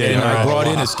skateboarded, and I brought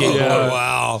in a skateboard. Yeah.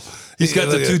 Wow. He's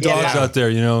got the two dogs out there,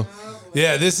 you know.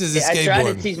 Yeah, this is a skateboard. I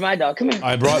tried to teach my dog. Come here.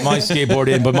 I brought my skateboard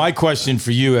in, but my question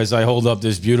for you, as I hold up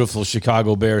this beautiful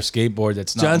Chicago Bear skateboard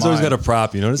that's not John's mine. always got a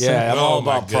prop, you notice? Yeah, I'm all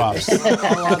about props. All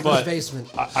out of his basement.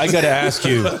 I got to ask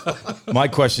you, my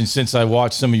question, since I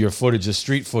watched some of your footage, the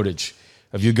street footage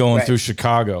of you going through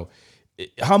Chicago,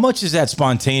 how much is that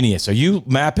spontaneous? Are you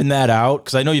mapping that out?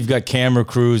 Because I know you've got camera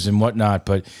crews and whatnot,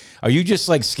 but are you just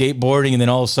like skateboarding and then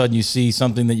all of a sudden you see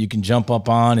something that you can jump up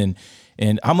on?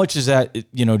 And how much is that,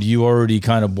 you know, do you already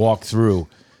kind of walk through?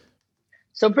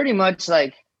 So pretty much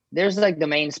like there's like the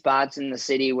main spots in the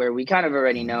city where we kind of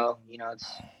already know, you know, it's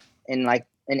in like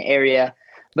an area.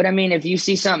 But I mean, if you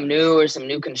see something new or some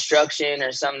new construction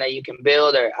or something that you can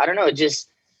build, or I don't know,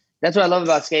 that's what I love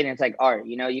about skating. It's like art,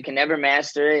 you know, you can never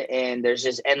master it, and there's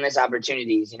just endless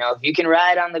opportunities. You know, if you can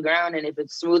ride on the ground and if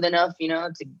it's smooth enough, you know,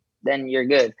 then you're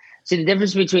good. See, the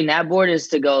difference between that board is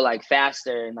to go like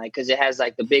faster and like, cause it has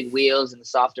like the big wheels and the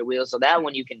softer wheels. So that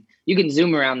one you can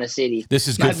zoom around the city. This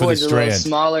is good for the board's Strand. a little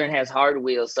smaller and has hard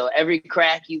wheels. So every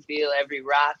crack you feel, every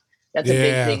rock, that's a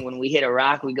big thing. When we hit a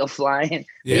rock, we go flying.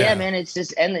 Yeah, man, it's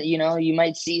just, and you know, you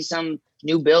might see some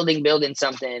new building building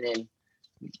something, and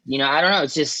you know, I don't know.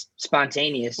 It's just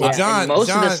spontaneous. Well, John, most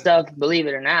of the stuff, believe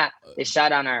it or not, is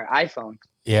shot on our iPhone.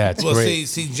 Yeah, it's great.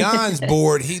 See, John's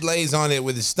board, he lays on it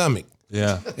with his stomach.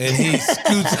 Yeah. And he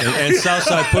scoots and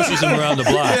Southside pushes him around the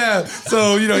block. Yeah.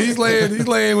 So, he's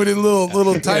laying with his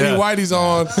little tiny whiteys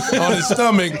on his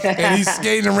stomach, and he's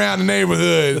skating around the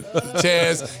neighborhood,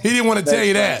 Chaz. He didn't want to tell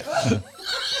you that.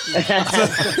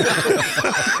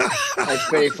 That's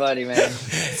pretty funny, man.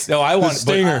 So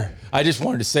I just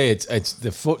wanted to say it's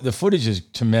the footage is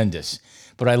tremendous,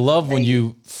 but I love when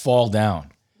you fall down.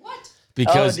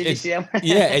 Because did you see him?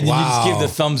 Yeah, and you just give the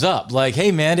thumbs up, like,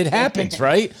 "Hey, man, it happens,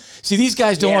 right?" See, these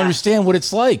guys don't understand what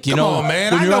it's like. Come on,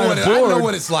 man. I know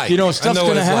what it's like. Stuff's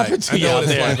going to happen to you out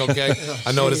there. Okay,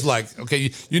 I know what it's like. Okay,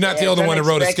 you're not the only one that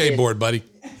rode a skateboard, buddy.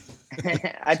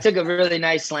 I took a really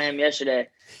nice slam yesterday,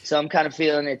 so I'm kind of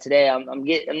feeling it today. I'm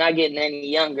not getting any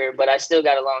younger, but I still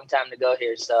got a long time to go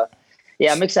here. So,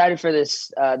 yeah, I'm excited for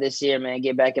this year, man.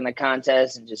 Get back in the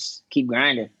contest and just keep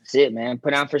grinding. That's it, man.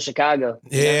 Put on for Chicago.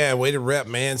 Yeah, way to rep,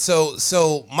 man.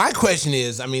 So my question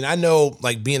is, I mean, I know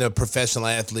like being a professional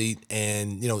athlete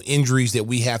and, injuries that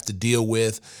we have to deal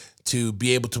with to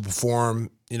be able to perform,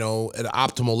 at an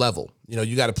optimal level.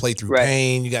 You got to play through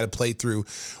pain. You got to play through.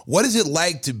 What is it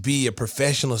like to be a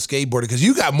professional skateboarder? Because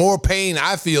you got more pain,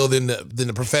 I feel, than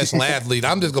the professional athlete.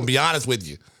 I'm just going to be honest with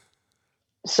you.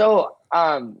 So,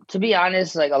 to be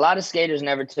honest, like a lot of skaters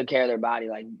never took care of their body,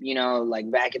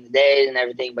 like back in the days and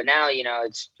everything. But now,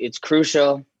 it's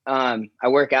crucial. I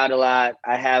work out a lot.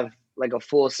 I have like a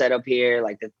full setup here,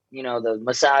 like the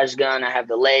massage gun. I have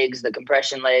the legs, the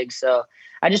compression legs. So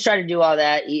I just try to do all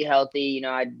that, eat healthy.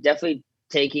 I definitely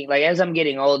taking, like, as I'm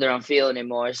getting older, I'm feeling it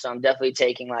more. So I'm definitely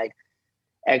taking like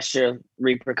extra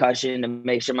repercussion to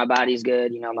make sure my body's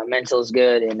good, my mental's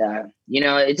good. And,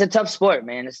 it's a tough sport,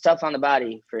 man. It's tough on the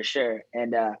body for sure.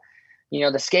 And,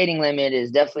 the skating limit is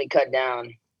definitely cut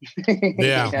down.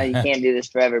 Yeah. You can't do this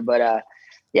forever, but, I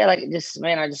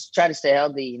just try to stay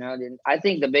healthy, and I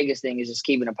think the biggest thing is just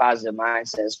keeping a positive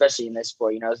mindset, especially in this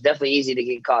sport. It's definitely easy to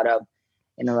get caught up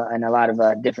in a lot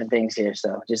of different things here.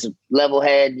 So just level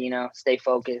head, stay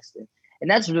focused. And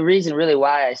that's the reason really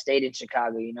why I stayed in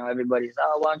Chicago. Everybody's,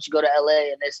 why don't you go to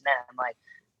LA and this and that? I'm like,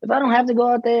 if I don't have to go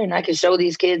out there and I can show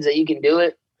these kids that you can do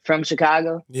it from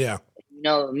Chicago,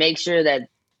 make sure that,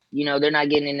 they're not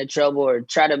getting into trouble or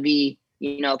try to be,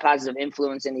 positive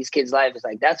influence in these kids' life. It's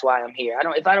like, that's why I'm here.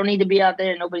 If I don't need to be out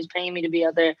there, nobody's paying me to be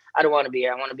out there, I don't want to be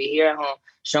here. I want to be here at home,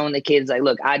 showing the kids like,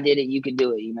 look, I did it. You can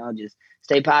do it. Just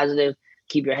stay positive,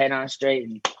 keep your head on straight,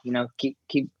 and,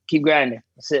 keep grinding.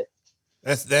 That's it.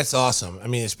 That's awesome. I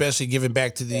mean, especially giving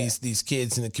back to these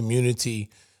kids in the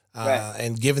community,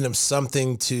 and giving them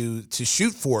something to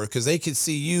shoot for, because they could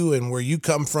see you and where you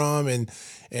come from, and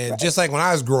just like when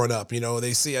I was growing up,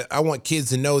 they see. I want kids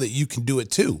to know that you can do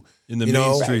it too. In the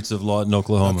main streets of Lawton,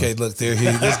 Oklahoma. Okay, look there.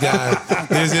 This guy.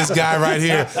 There's this guy right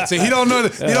here. See, he don't know.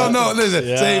 He don't know. Listen, see,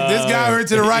 this guy here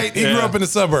to the right. He grew up in the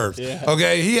suburbs. Yeah.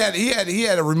 Okay, he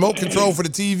had a remote control for the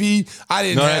TV. I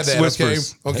didn't have that.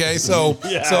 Whispers. Okay. So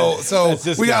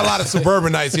we got a lot of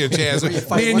suburbanites here, Chance.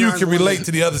 Me and you can relate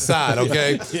to the other side.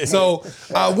 Okay. So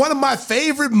one of my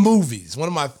favorite movies, one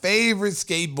of my favorite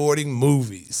skateboarding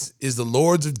movies, is The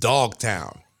Lords of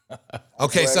Dogtown.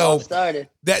 Okay, so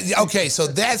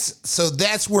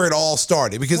that's where it all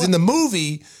started, because in the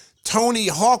movie, Tony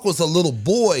Hawk was a little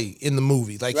boy in the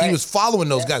movie, like he was following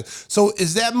those guys. So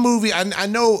is that movie? I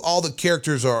know all the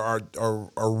characters are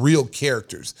real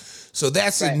characters. So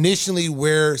that's initially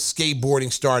where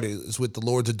skateboarding started, is with The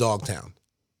Lords of Dogtown.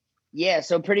 Yeah,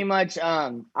 so pretty much,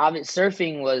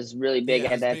 surfing was really big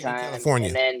at that time, California.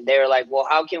 And then they were like, well,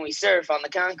 how can we surf on the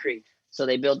concrete? So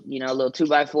they built, a little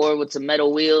 2x4 with some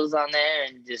metal wheels on there,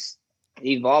 and just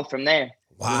evolved from there.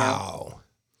 Wow.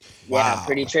 Yeah,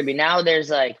 pretty trippy. Now there's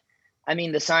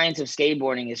the science of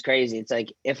skateboarding is crazy. It's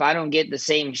like, if I don't get the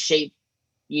same shape,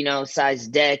 size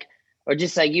deck, or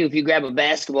just like if you grab a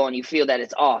basketball and you feel that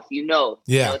it's off,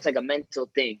 it's like a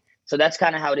mental thing. So that's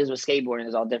kind of how it is with skateboarding.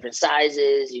 There's all different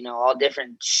sizes, all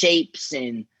different shapes,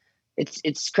 and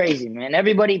it's crazy, man.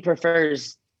 Everybody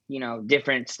prefers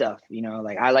different stuff,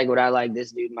 like I like what I like.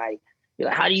 This dude might be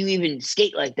like, how do you even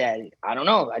skate like that? I don't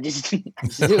know. I just do.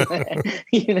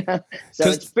 So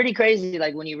it's pretty crazy.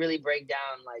 Like when you really break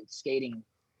down like skating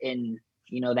in,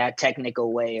 that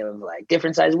technical way of like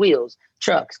different size wheels,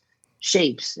 trucks,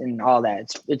 shapes, and all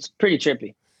that. It's pretty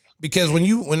trippy. Because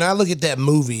when I look at that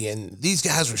movie, and these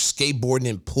guys were skateboarding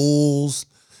in pools,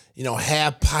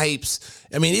 half pipes.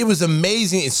 I mean, it was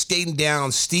amazing. And skating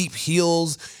down steep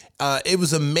hills. It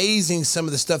was amazing, some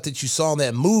of the stuff that you saw in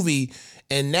that movie.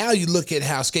 And now you look at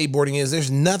how skateboarding is.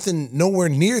 There's nowhere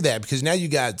near that, because now you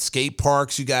got skate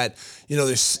parks. You got,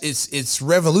 it's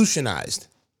revolutionized.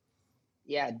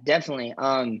 Yeah, definitely.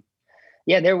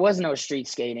 There was no street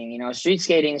skating. Street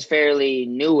skating is fairly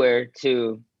newer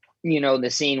to the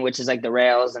scene, which is like the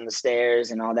rails and the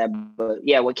stairs and all that. But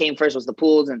yeah, what came first was the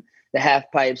pools and the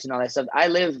half pipes and all that stuff. I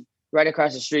live right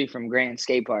across the street from Grant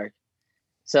Skate Park.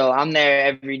 So I'm there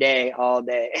every day, all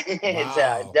day. It's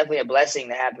definitely a blessing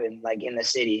to happen like in the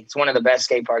city. It's one of the best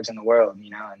skate parks in the world, and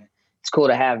it's cool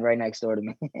to have right next door to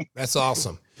me. That's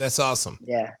awesome. That's awesome.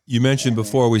 Yeah. You mentioned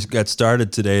before we got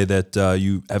started today that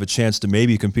you have a chance to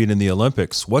maybe compete in the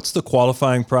Olympics. What's the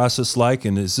qualifying process like?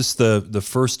 And is this the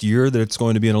first year that it's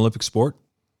going to be an Olympic sport?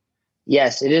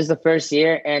 Yes, it is the first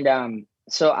year. And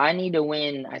so I need to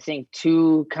win, I think,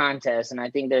 2 contests. And I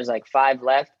think there's like 5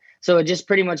 left. So it just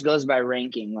pretty much goes by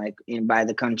ranking, like by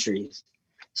the countries.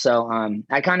 So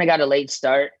I kind of got a late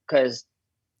start because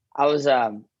I was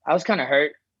kind of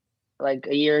hurt like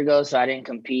a year ago, so I didn't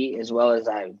compete as well as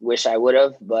I wish I would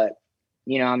have. But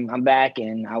I'm back,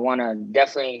 and I want to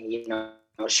definitely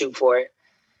shoot for it,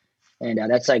 and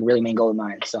that's like really main goal of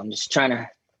mine. So I'm just trying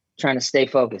to stay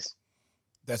focused.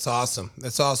 That's awesome.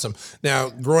 That's awesome. Now,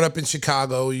 growing up in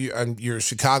Chicago, you're a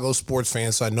Chicago sports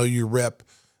fan, so I know you rep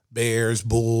Bears,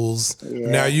 Bulls. Yeah.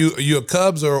 Now, are you a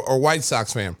Cubs or White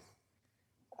Sox fan?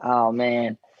 Oh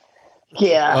man.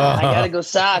 Yeah, I gotta go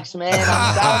Sox, man.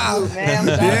 I'm South Loop,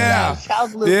 man.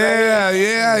 South Loop. Yeah.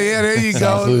 There you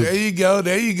go.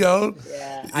 There you go.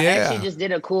 Yeah, I actually just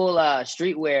did a cool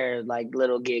streetwear like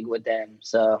little gig with them.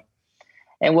 So,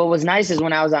 and what was nice is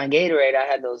when I was on Gatorade, I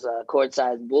had those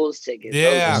courtside Bulls tickets.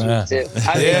 Yeah,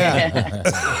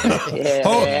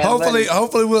 Hopefully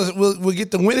we'll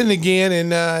get to winning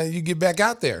again, and you get back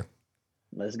out there.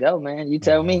 Let's go, man. You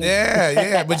tell me.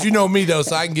 Yeah. But you know me, though,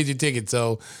 so I can get you tickets.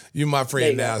 So you're my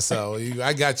friend now. So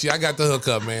I got you. I got the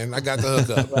hookup, man. I got the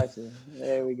hookup.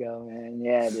 There we go, man.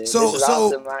 Yeah, dude. So, this is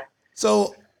awesome, man.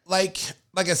 So like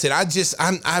I said,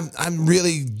 I'm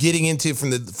really getting into from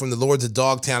the Lords of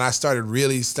Dogtown. I started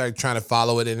trying to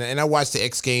follow it, and I watched the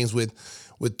X Games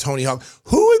with Tony Hawk.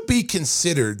 Who would be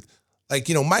considered,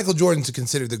 Michael Jordan's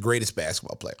considered the greatest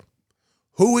basketball player?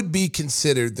 Who would be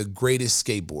considered the greatest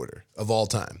skateboarder of all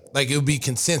time? Like, it would be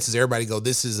consensus. Everybody go,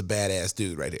 this is a badass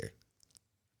dude right here.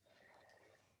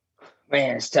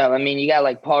 Man, it's tough. I mean, you got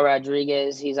like Paul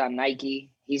Rodriguez. He's on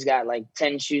Nike. He's got like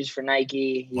 10 shoes for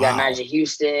Nike. You got Nigel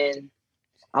Houston.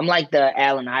 I'm like the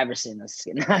Allen Iverson.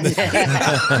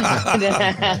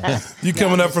 You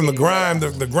coming up from the grime,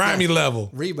 the grimy level.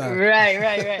 Rebound.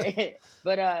 Right.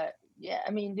 But yeah,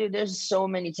 I mean, dude, there's so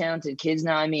many talented kids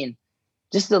now. I mean,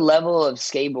 just the level of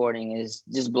skateboarding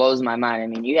just blows my mind. I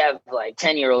mean, you have like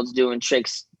 10-year-olds doing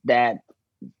tricks that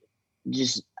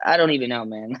I don't even know,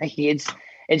 man. Like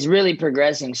it's really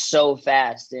progressing so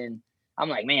fast. And I'm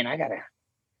like, man, I gotta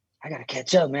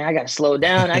catch up, man. I gotta slow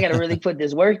down. I gotta really put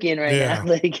this work in right now.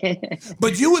 Like,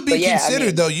 but you would be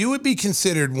considered though. You would be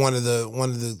considered one of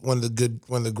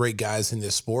the great guys in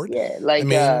this sport. Yeah. Like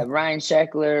Ryan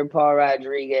Sheckler, Paul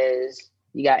Rodriguez,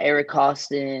 you got Eric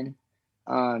Costin.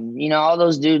 All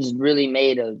those dudes really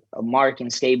made a mark in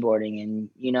skateboarding, and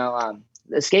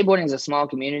the skateboarding is a small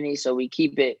community, so we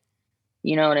keep it,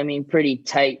 pretty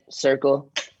tight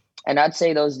circle. And I'd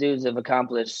say those dudes have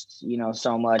accomplished,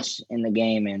 so much in the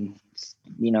game, and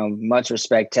much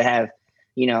respect to have,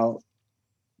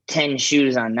 10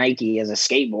 shoes on Nike as a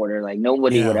skateboarder. Like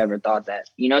nobody would ever thought that.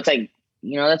 It's like,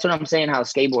 that's what I'm saying. How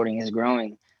skateboarding is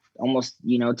growing, almost,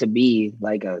 to be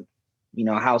like a,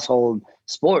 household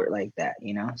sport like that,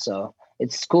 so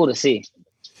it's cool to see.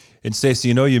 And Stacey,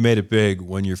 you made it big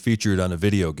when you're featured on a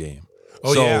video game.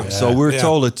 So we're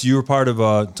told that you were part of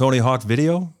a Tony Hawk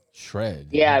video Shred.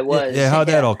 Yeah, I was. Yeah, how'd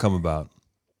that all come about?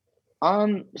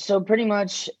 So pretty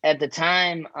much at the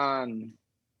time,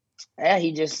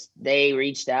 they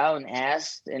reached out and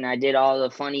asked, and I did all the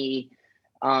funny,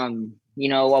 with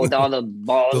all the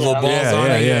balls, the little balls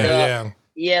on it.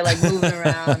 Yeah, like moving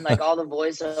around, like all the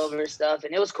voiceover stuff.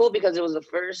 And it was cool because it was the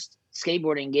first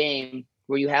skateboarding game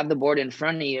where you have the board in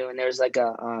front of you and there's like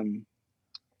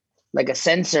a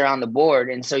sensor on the board.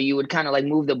 And so you would kind of like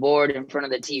move the board in front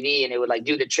of the TV and it would like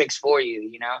do the tricks for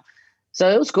you, So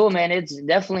it was cool, man. It's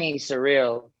definitely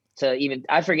surreal to even,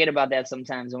 I forget about that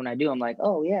sometimes. And when I do, I'm like,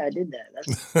 oh yeah, I did that.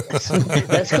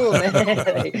 That's cool, man.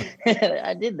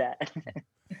 I did that.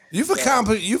 You've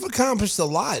accomplished a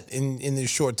lot in this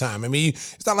short time. I mean,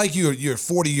 it's not like you're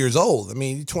 40 years old. I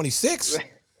mean, you're 26. Right.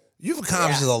 You've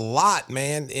accomplished a lot,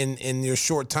 man, in your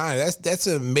short time. That's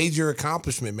a major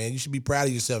accomplishment, man. You should be proud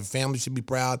of yourself. Family should be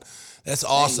proud. That's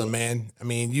awesome, man. I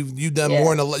mean, you've done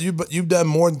more you've done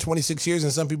more than 26 years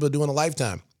than some people do in a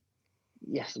lifetime.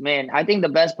 Yes, man. I think the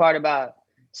best part about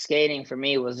skating for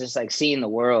me was just like seeing the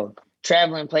world,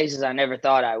 traveling places I never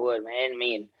thought I would, man. I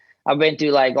mean, I've been through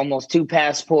like almost 2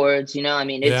 passports,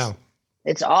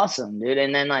 It's awesome, dude.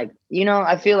 And then like,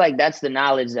 I feel like that's the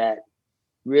knowledge that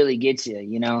really gets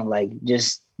you, like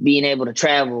just being able to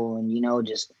travel and,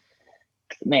 just,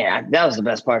 man, that was the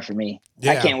best part for me.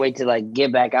 Yeah. I can't wait to like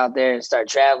get back out there and start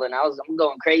traveling. I'm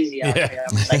going crazy out there.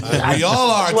 I'm like, We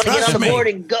all are. I just want to get on the Trust board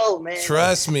me. and go, man.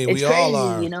 Trust me, It's we crazy, all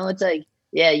are. It's like,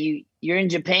 yeah, you're in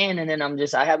Japan and then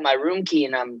I have my room key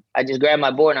and I just grab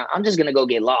my board and I'm just gonna go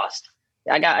get lost.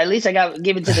 I got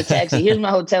give it to the taxi. Here's my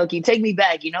hotel key. Take me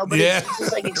back, but Yeah. it's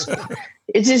just like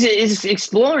it's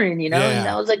exploring, Yeah. And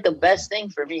that was like the best thing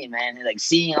for me, man. And, like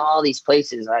seeing all these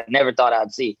places I never thought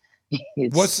I'd see.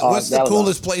 What's the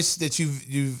coolest place that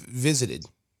you've visited?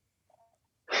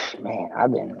 Man,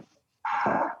 I've been.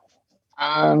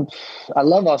 I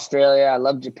love Australia. I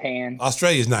love Japan.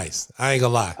 Australia's nice. I ain't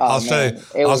gonna lie. Oh, Australia, man.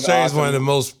 It was Australia's one of awesome.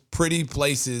 the most pretty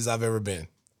places I've ever been.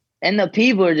 And the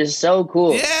people are just so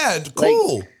cool. Yeah,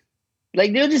 cool.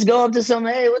 Like they'll just go up to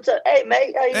someone, hey, what's up? Hey,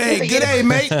 mate. How you Hey, doing? good day,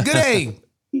 mate. Good day.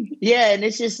 Yeah, and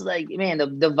it's just like, man, the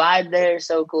vibe there is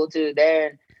so cool too.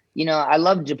 There, I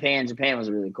love Japan. Japan was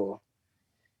really cool.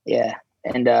 Yeah,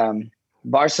 and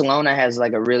Barcelona has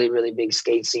like a really, really big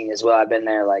skate scene as well. I've been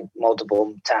there like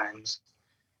multiple times.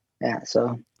 Yeah,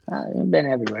 so I've been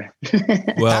everywhere.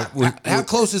 Well, How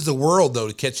close is the world though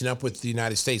to catching up with the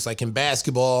United States? Like in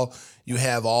basketball, you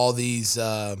have all these,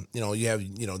 you have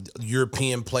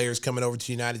European players coming over to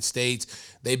the United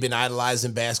States. They've been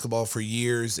idolizing basketball for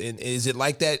years. And is it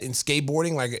like that in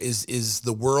skateboarding? Like, is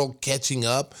the world catching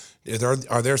up?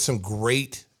 Are there some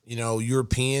great,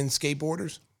 European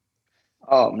skateboarders?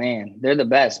 Oh man, they're the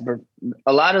best.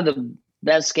 A lot of the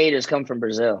best skaters come from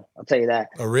Brazil. I'll tell you that.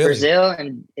 Oh, really? Brazil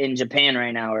and in Japan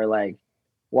right now are like,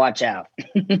 watch out.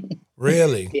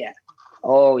 Really? Yeah.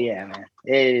 Oh yeah, man.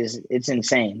 It's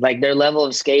insane. Like their level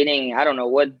of skating, I don't know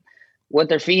what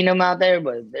they're feeding them out there,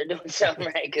 but they're doing something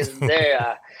right because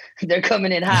they're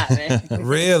coming in hot, man.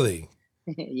 Really?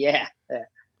 Yeah.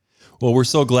 Well, we're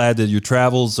so glad that your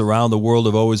travels around the world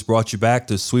have always brought you back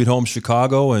to Sweet Home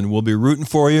Chicago, and we'll be rooting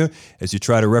for you as you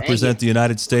try to represent the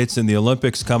United States in the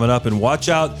Olympics coming up. And watch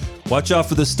out for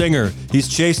the Stinger. He's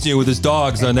chasing you with his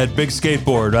dogs on that big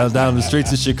skateboard down the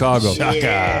streets of Chicago.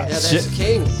 Yeah, that's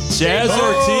King. Chaz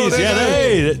Oh, Ortiz,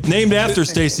 there's named after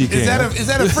Stacey King. Is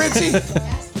that a Fritzy?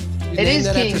 It is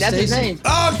King. That's his name.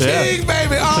 Oh, King,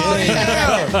 baby. Oh,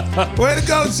 yeah. Way to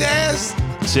go, Chaz.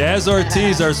 Chaz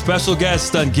Ortiz, our special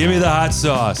guest on Gimme the Hot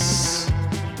Sauce.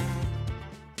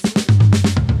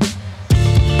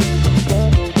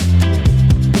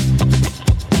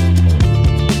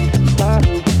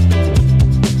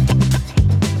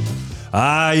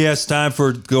 Ah, yes, time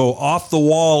for go off the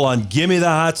wall on Gimme the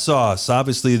Hot Sauce.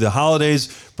 Obviously, the holidays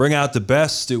bring out the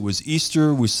best. It was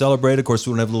Easter. We celebrate. Of course,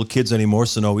 we don't have little kids anymore,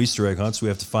 so no Easter egg hunts. We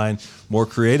have to find more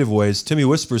creative ways. Timmy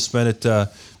Whispers spent it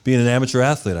being an amateur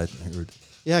athlete, I heard.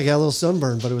 Yeah, I got a little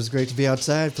sunburn, but it was great to be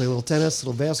outside, play a little tennis, a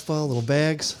little basketball, little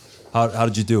bags. How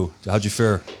did you do? How'd you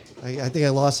fare? I think I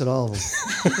lost at all of them.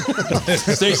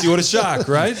 Stacey, what a shock,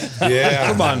 right? Yeah.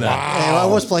 Come on now. Hey, I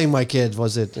was playing my kids.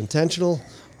 Was it intentional?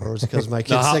 Or was it because my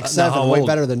kid's 6'7", way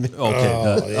better than me?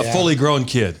 Okay, a fully grown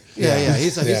kid. Yeah,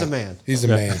 he's a man. He's a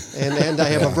man. And I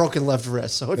have a broken left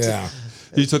wrist. So it's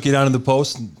He took you down in the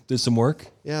post and did some work?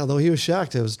 Yeah, though he was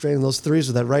shocked. I was draining those threes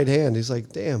with that right hand. He's like,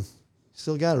 damn,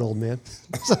 still got it, old man.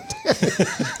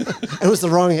 It was the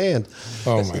wrong hand.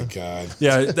 Oh, my God.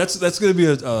 Yeah, that's going to be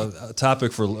a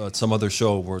topic for some other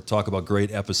show where we talk about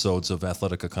great episodes of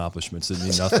athletic accomplishments that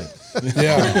mean nothing.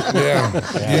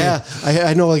 Yeah,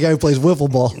 I know a guy who plays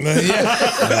wiffle ball.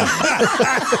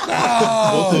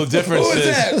 Well, the difference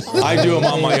is I do them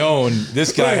on my own.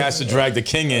 This guy has to drag the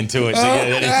king into it to get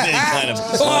any kind of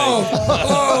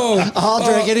play. I'll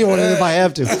drag anyone in if I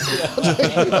have to.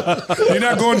 You're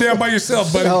not going down by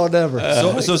yourself, buddy. No, never.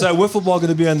 So is that wiffle ball going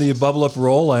to be on the bubble up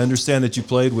roll? I understand that you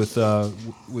played with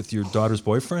your daughter's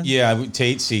boyfriend. Yeah,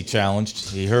 Tate's he challenged.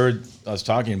 He heard us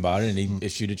talking about it, and he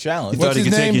issued a challenge. Thought he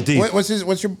could take you deep. What's his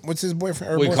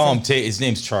boyfriend? We call him Tate. His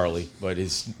name's Charlie, but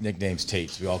his nickname's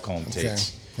Tate. We all call him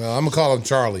Tate. Well, I'm gonna call him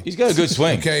Charlie. He's got a good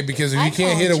swing. Okay, because if you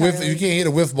can't hit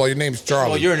a whiff ball, your name's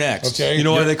Charlie. Well, you're next. Okay. You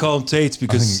know why they call him Tates?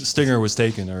 Because Stinger was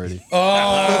taken already. Oh.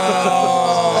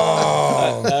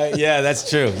 Yeah, that's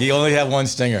true. He only had one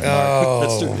stinger. Mark.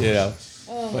 That's true. Yeah.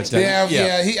 But,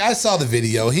 I saw the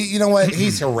video. You know what?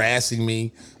 He's harassing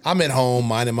me. I'm at home,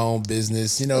 minding my own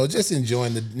business. Just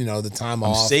enjoying the time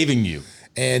I'm off. saving you.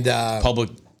 And Public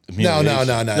No.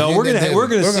 No, we're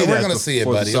gonna see it,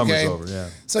 before the buddy. summer's Okay. over, yeah.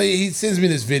 So he sends me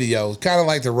this video, kind of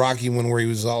like the Rocky one where he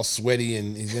was all sweaty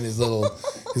and he's in his little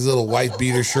white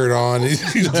beater shirt on.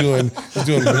 He's doing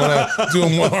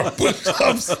one arm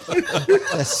push-ups.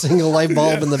 A single light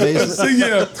bulb in the basement.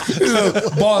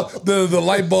 The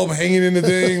light bulb hanging in the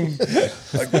thing.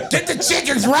 Like, get the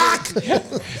chickens, Rock!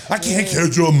 I can't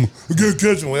catch them. I can't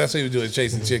catch them. Well, that's what he was doing,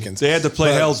 chasing chickens. They had to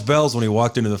play Hell's Bells when he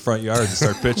walked into the front yard to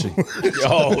start pitching.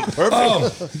 Oh,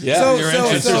 perfect. Yeah, your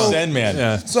entrance to Sandman.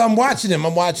 Yeah. So I'm watching him,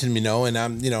 and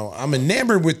I'm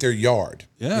enamored with their yard.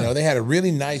 Yeah. They had a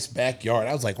really nice backyard.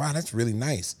 I was like, wow, that's really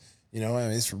nice.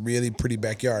 It's a really pretty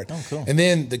backyard. Oh, cool. And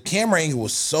then the camera angle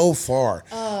was so far.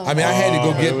 I had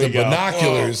to go get the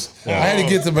binoculars. I had to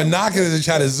get the binoculars and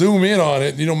try to zoom in on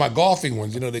it. My golfing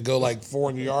ones, they go like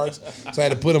 400 yards. So I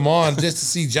had to put them on just to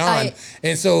see John.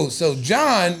 And so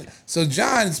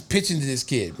John's pitching to this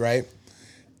kid, right?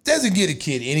 Doesn't get a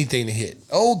kid anything to hit.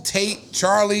 Old Tate,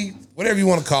 Charlie, whatever you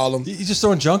want to call him. He's just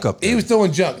throwing junk up there. He was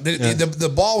throwing junk.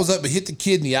 The ball was up, but hit the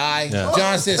kid in the eye. Yeah.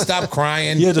 John said, "Stop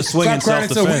crying." He had to swing in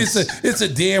self-defense. It's a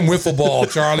damn wiffle ball,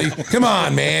 Charlie. Come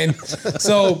on, man.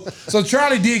 So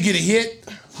Charlie did get a hit,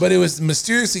 but it was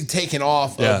mysteriously taken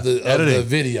off of the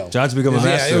video. John's become a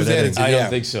master of editing. I don't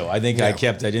think so. I think I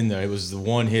kept that in there. It was the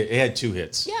one hit. It had 2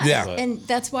 hits. Yeah. And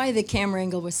that's why the camera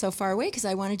angle was so far away, because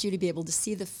I wanted you to be able to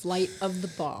see the flight of the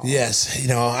ball. Yes.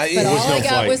 But all I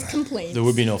got was complaints. There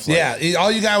would be no flight. Yeah.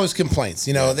 All you got was complaints.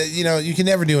 You can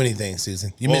never do anything,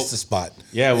 Susan. You missed the spot.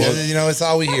 Yeah. Well, it's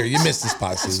all we hear. You missed the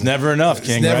spot, Susan. It's never enough,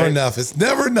 King. It's never enough. It's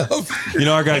never enough.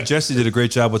 Our guy Jesse did a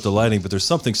great job with the lighting, but there's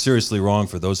something seriously wrong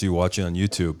for those of you watching on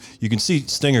YouTube. You can see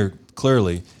Stinger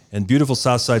clearly, and beautiful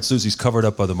Southside Susie's covered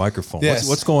up by the microphone. Yes.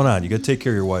 What's going on? You got to take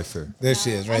care of your wife here. There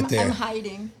she is, right there. I'm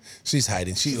hiding. She's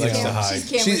hiding. She likes to hide.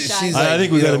 She's camera shy. I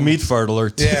think we got a meat fart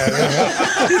alert. Yeah.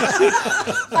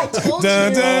 I told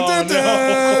dun, you. dun, dun,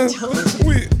 dun.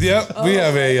 We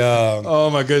have a. Oh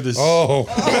my goodness.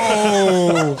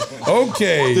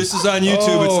 Okay. This is on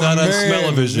YouTube. It's not on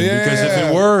Smell-O-Vision because if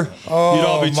it were, you'd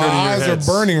all be turning your heads. My eyes are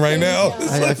burning right now.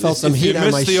 I felt some heat on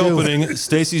my shoe. If you missed the opening,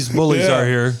 Stacy's bullies are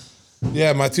here.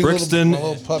 Yeah, my two Brixton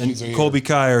little puppies are and here. Colby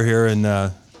Kai are here, and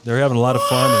they're having a lot of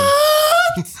fun.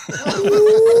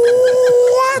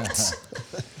 What?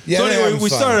 Yeah, so anyway, we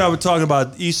started out with talking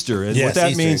about Easter, and what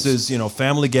that means is,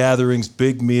 family gatherings,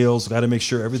 big meals. Got to make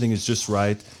sure everything is just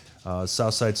right.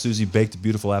 Southside Susie baked a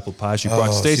beautiful apple pie. She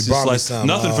brought Stacy's slice.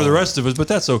 Nothing for the rest of us, but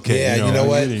that's okay. Yeah, you know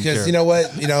what? Because you know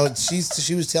what?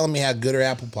 She was telling me how good her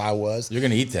apple pie was. You're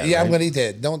gonna eat that. Yeah, right? I'm gonna eat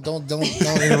that. Don't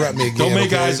interrupt me again. Don't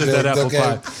make eyes at that apple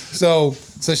pie. So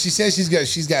she says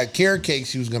she's got carrot cake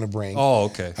she was gonna bring. Oh,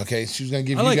 okay. Okay, she was gonna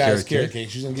give you guys carrot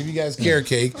cake. She's gonna give you guys carrot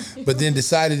cake, but then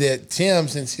decided that Tim,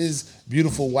 since his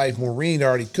beautiful wife Maureen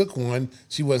already cooked one,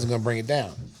 she wasn't gonna bring it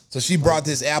down. So she brought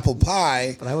this apple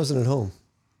pie. But I wasn't at home.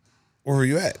 Where were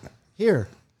you at? Here.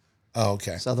 Oh,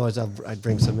 okay. So otherwise I'd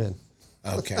bring some in.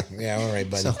 Okay. Yeah, all right,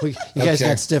 buddy. So you guys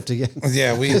got stiffed again.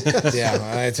 Yeah,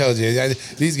 I told you.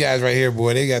 These guys right here,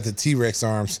 boy, they got the T-Rex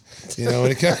arms.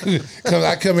 When it comes,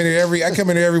 I come in here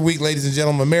every week, ladies and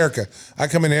gentlemen, America. I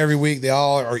come in here every week. They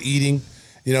all are eating.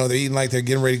 They're eating like they're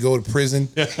getting ready to go to prison.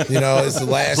 It's the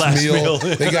last meal.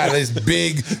 They got this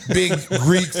big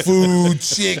Greek food,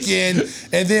 chicken,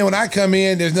 and then when I come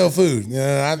in, there's no food.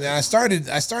 I started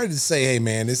to say, hey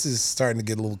man, this is starting to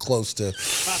get a little close to.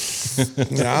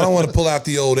 I don't want to pull out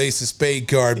the old Ace of Spade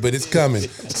card, but it's coming.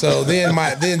 So then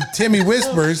Timmy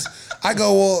whispers. I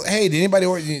go, well, hey, did anybody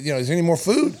order? Is there any more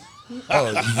food? Oh,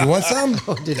 you want some?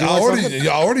 I'll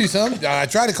order you some. I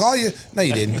tried to call you. No,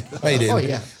 you didn't. Oh,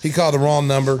 yeah. He called the wrong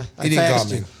number. He didn't call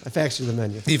me. I faxed you the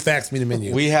menu. He faxed me the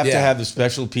menu. We have to have the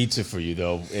special pizza for you,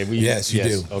 though. Yes, you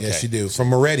do. Okay. Yes, you do.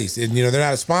 From Moretti's. And, they're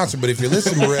not a sponsor, but if you're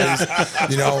listening to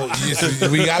Moretti's,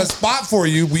 we got a spot for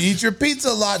you. We eat your pizza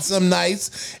a lot some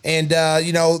nights. And,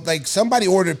 like somebody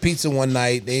ordered pizza one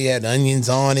night. They had onions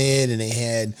on it, and they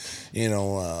had...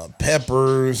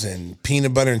 peppers and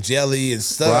peanut butter and jelly and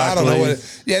stuff. Broccoli. I don't know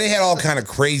what. They had all kind of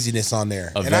craziness on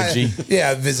there. Veggie?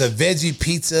 If it's a veggie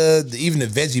pizza, even a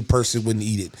veggie person wouldn't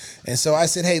eat it. And so I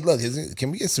said, hey, look,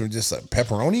 can we get some just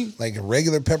pepperoni, like a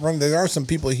regular pepperoni? There are some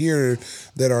people here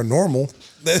that are normal,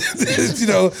 that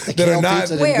are not.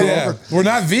 Where? We're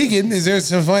not vegan. Is there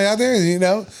somebody out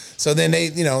there? So then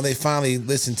they finally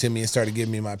listened to me and started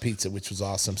giving me my pizza, which was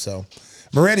awesome. So.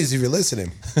 Moretti's, if you're listening,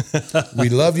 we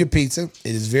love your pizza.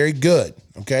 It is very good,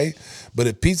 okay? But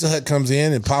if Pizza Hut comes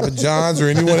in and Papa John's or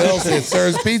anyone else that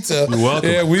serves pizza, we'll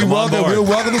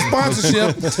welcome the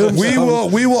sponsorship.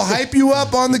 We will hype you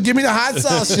up on the Give Me the Hot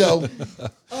Sauce show.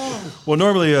 Well,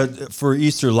 normally for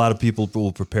Easter, a lot of people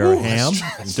will prepare ham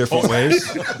in different ways.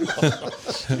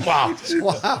 Wow.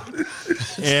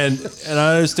 And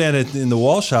I understand that in the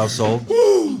Walsh household,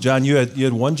 John, you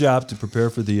had one job to prepare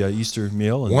for the Easter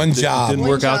meal. And One job. It didn't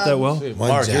work out that well.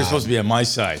 Mark, job. you're supposed to be on my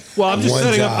side. Well, I'm just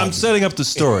One job. I'm setting up the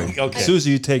story. Okay.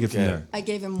 Susie, you take it from there. I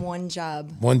gave him one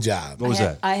job. One job. What was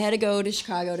that? I had to go to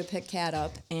Chicago to pick Kat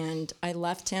up, and I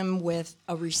left him with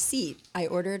a receipt. I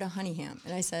ordered a honey ham,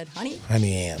 and I said, honey,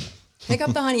 ham. pick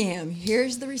up the honey ham.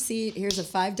 Here's the receipt. Here's a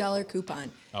 $5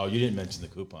 coupon. Oh, you didn't mention the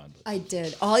coupon. I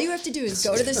did. All you have to do is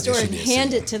go to the store and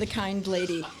hand it to the kind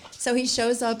lady. So he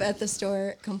shows up at the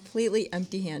store completely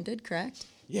empty-handed, correct?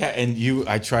 Yeah, and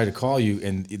I tried to call you,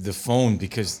 and the phone,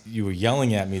 because you were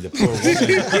yelling at me, the poor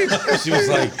woman, she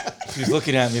was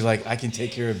looking at me like, I can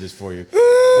take care of this for you. Then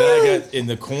I got in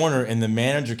the corner, and the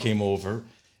manager came over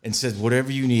and said,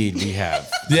 whatever you need, we have.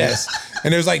 Yes.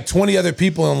 And there's like 20 other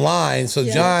people in line. So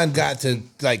John got to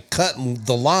like cut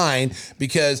the line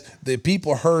because the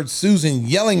people heard Susan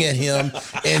yelling at him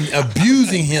and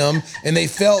abusing him, and they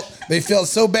felt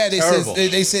so bad.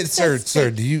 They said, sir,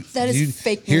 do you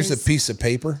fake here's news. a piece of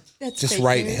paper. That's Just fake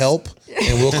write news. help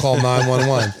and we'll call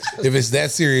 911. If it's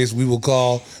that serious, we'll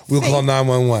call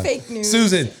 911. Fake news.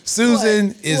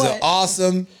 Susan is an What?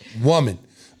 awesome woman.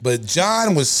 But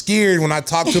John was scared when I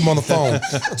talked to him on the phone.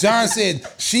 John said,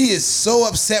 she is so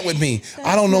upset with me.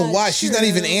 I don't know not why. She's not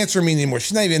even true. answering me anymore.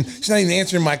 She's not even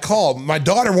answering my call. My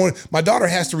daughter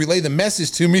has to relay the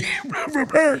message to me from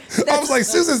her. I was like,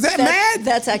 Susan's that mad?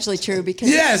 That's actually true because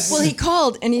Yes. Well, he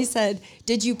called and he said,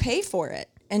 "Did you pay for it?"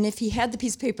 And if he had the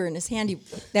piece of paper in his hand,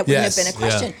 that wouldn't Yes. have been a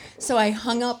question. So I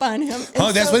hung up on him. And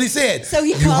Oh, that's what he said. So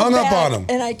he You called hung up back, on him.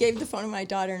 and I gave the phone to my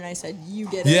daughter, and I said, "You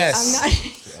get it. Yes. I'm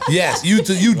not." Yes,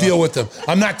 you deal with him.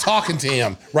 I'm not talking to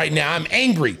him right now. I'm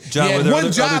angry. John, he were had there one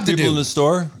other job to people in do. the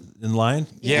store in line?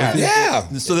 Yeah. Yeah.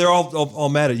 So they're all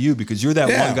mad at you because you're that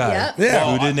Yeah. one guy Yep.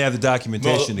 Yeah. who didn't have the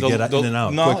documentation to get in and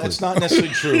out No, quickly. it's not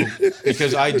necessarily true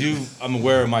because I'm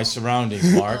aware of my surroundings,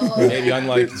 Mark. Maybe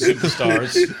unlike the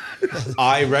superstars,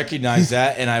 I recognize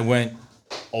that, and I went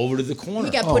over to the corner. We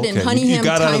got put in okay. honey You ham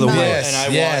got out of the timeout. way. Yes. and I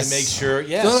wanted Yes. to make sure,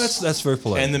 yes. No, that's very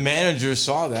polite. And the manager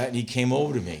saw that, and he came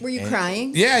over to me. Were you And-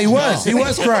 crying? Yeah, he was. He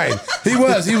was crying. He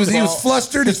was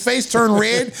flustered. His face turned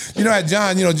red. You know how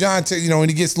John, when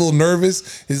he gets a little nervous,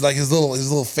 his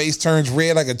little face turns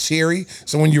red like a cherry.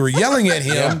 So when you were yelling at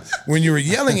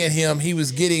him, he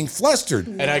was getting flustered.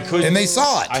 And I couldn't. And they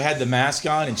saw it. I had the mask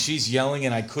on, and she's yelling,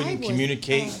 and I couldn't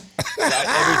communicate.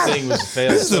 Everything was a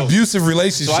fail. This is an abusive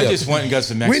relationship. So I just went and got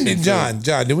some Mexican food.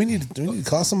 John, do we need to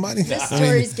call somebody? This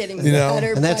story's getting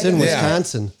better. And that's by in the-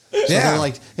 Wisconsin. So Yeah. they're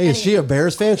like, hey, is she a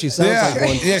Bears fan? She sounds like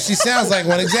one. Yeah, she sounds like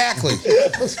one exactly.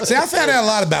 See, I found out a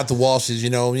lot about the Walshes.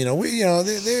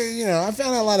 I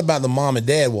found out a lot about the mom and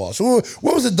dad Walsh.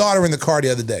 What was the daughter in the car the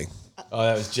other day? Oh,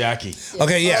 that was Jackie.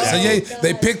 Okay, yeah. So Oh,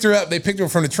 they God. picked her up. They picked her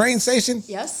from the train station.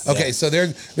 Yes. Okay, so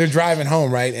they're driving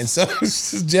home, right? And so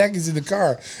Jackie's in the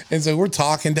car, and so we're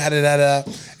talking,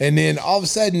 and then all of a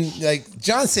sudden, like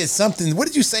John said something. What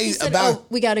did you say He said, about? "Oh,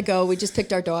 we got to go. We just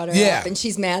picked our daughter Yeah. up, and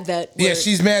she's mad that Yeah, we're-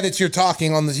 she's mad that you're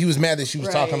talking on this. He was mad that she was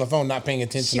talking on the Right. phone, not paying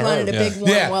attention She to her. wanted a big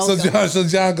warm Yeah. welcome. So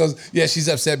John goes, yeah, she's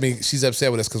upset with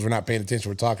us because we're not paying attention.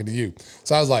 We're talking to you.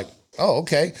 So I was like, oh,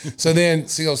 okay. So then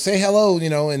she goes, say hello,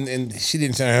 and she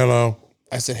didn't say hello.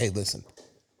 I said, hey, listen.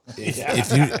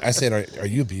 I said, are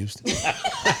you abused? Because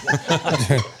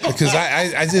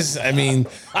I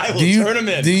will turn him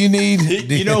in. Do you need?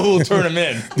 You know who will turn him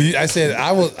in? I said,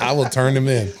 I will turn him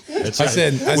in. I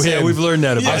said, we've learned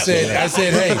that about. I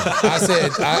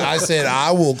said,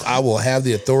 I will have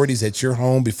the authorities at your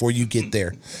home before you get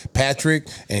there. Patrick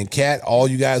and Kat, all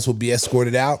you guys will be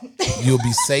escorted out. You'll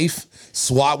be safe.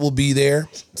 SWAT will be there.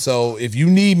 So if you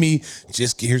need me,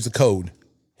 here's the code.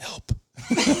 Help.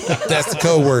 That's the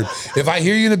code word. If I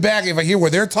hear you in the back, if I hear where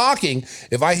they're talking,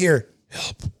 if I hear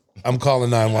help, I'm calling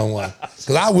 911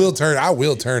 because I will turn.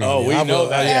 Oh, we know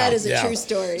that. That is a true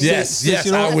story. Yes,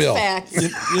 you know, I will. Fact. You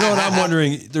know what I'm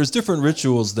wondering? There's different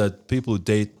rituals that people who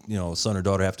date, a son or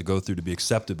daughter have to go through to be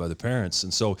accepted by the parents.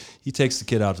 And so he takes the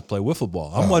kid out to play wiffle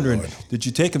ball. I'm wondering, did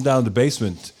you take him down to the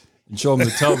basement and show him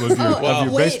the tub of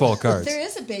your Wait, baseball cards? There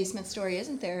is a basement story,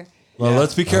 isn't there? Well,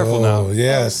 let's be careful now. Oh,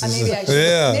 yes. Maybe I should.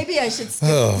 Yeah. Maybe I should skip.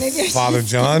 Oh, Maybe I should Father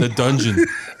John. The dungeon.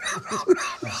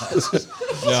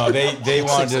 No, they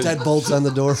wanted to. Deadbolts on the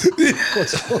door.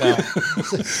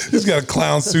 He's got a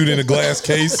clown suit in a glass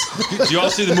case. Do you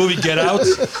all see the movie Get Out?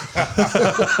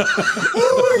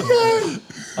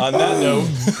 On that note,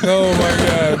 Oh my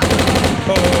God.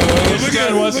 This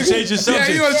guy wants to change his subject.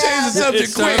 Yeah, you want to change the subject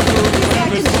It's quick. time for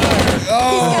rapid fire. He's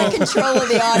got control of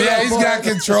the audio. Yeah, he's got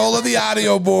board. control of the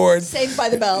audio board. Saved by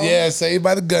the bell. Yeah, saved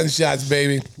by the gunshots,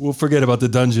 baby. We'll forget about the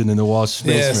dungeon in the Walsh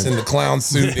basement. Yes, in the clown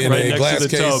suit in Right a next glass to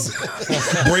the case.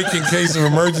 Break in case of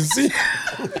emergency.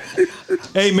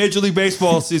 Hey, Major League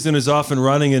Baseball season is off and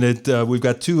running, and we've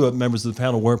got two members of the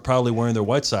panel probably wearing their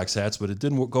White Sox hats, but it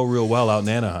didn't go real well out in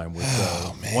Anaheim with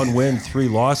 1 win, 3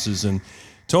 losses. And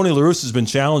Tony La Russa has been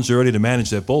challenged already to manage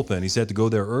that bullpen. He's had to go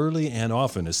there early and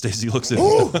often as Stacey looks at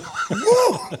it.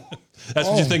 That's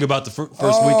what you think about the first weekend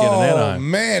in Anaheim. Oh,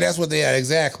 man, that's what they had.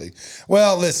 Exactly.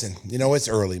 Well, listen, it's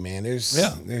early, man.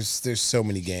 There's so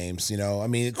many games, I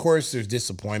mean, of course, there's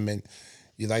disappointment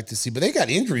you'd like to see, but they got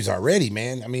injuries already,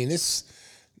 man.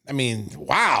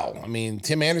 Wow.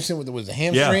 Tim Anderson with a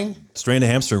hamstring. Yeah, strained a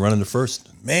hamstring running to first.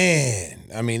 Man,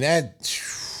 that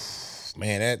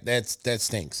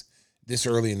stinks this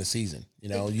early in the season.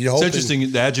 It's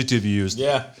interesting the adjective you used.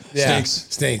 Yeah.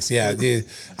 Stinks. Yeah.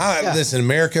 Listen,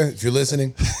 America, if you're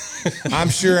listening, I'm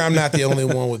sure I'm not the only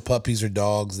one with puppies or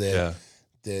dogs that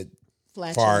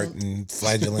fart and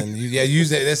flagellant.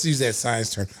 Use that. Let's use that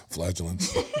science term, flagellant.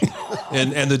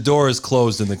 And the door is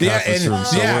closed in the conference room,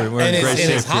 so we're in great shape.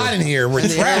 And it's hot in here. We're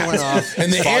trapped.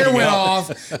 And the air went off,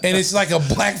 and it's like a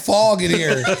black fog in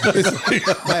here.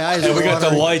 My eyes and we got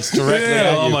the lights directly.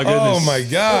 Oh my goodness. Oh my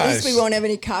gosh. At least we won't have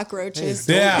any cockroaches.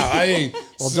 Yeah.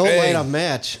 Don't light a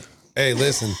match. Hey,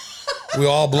 listen. We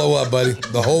all blow up, buddy.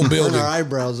 The whole building. Burn our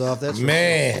eyebrows off. That's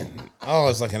man. Oh,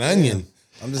 it's like an onion.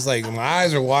 I'm just like, my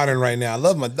eyes are watering right now. I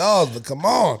love my dogs, but come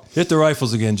on. Hit the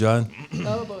rifles again, John.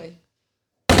 Oh, boy.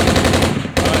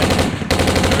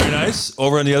 Very nice.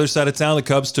 Over on the other side of town, the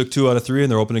Cubs took 2 out of 3 in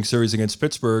their opening series against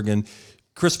Pittsburgh, and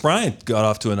Chris Bryant got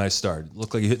off to a nice start. It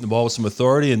looked like he hitting the ball with some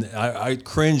authority, and I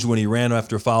cringed when he ran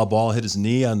after a foul ball, hit his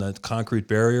knee on the concrete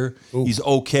barrier. Ooh. He's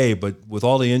okay, but with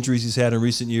all the injuries he's had in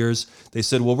recent years, they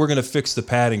said, well, we're going to fix the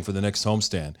padding for the next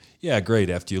homestand. Yeah, great.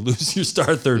 After you lose your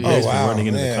star third baseman running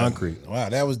into the concrete. Wow,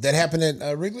 that happened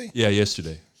at Wrigley? Yeah,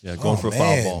 yesterday. Yeah, going for a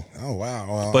foul ball. Oh, wow.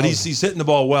 Well, but he's hitting the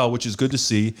ball well, which is good to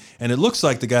see. And it looks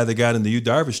like the guy they got in the Yu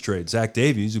Darvish trade, Zach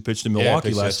Davies, who pitched in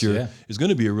Milwaukee last year, is going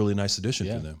to be a really nice addition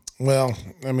for them. Well,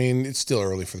 it's still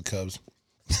early for the Cubs.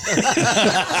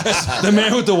 The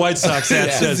man with the White Sox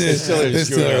hat says it's still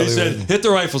early. He said, hit the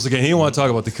rifles again. He didn't want to talk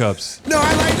about the Cubs. No,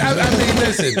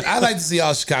 listen, I like to see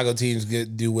all Chicago teams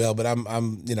do well, but I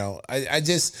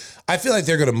feel like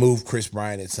they're going to move Chris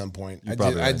Bryant at some point. If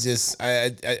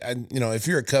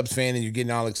you're a Cubs fan and you're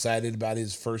getting all excited about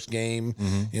his first game,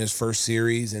 his first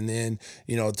series, and then,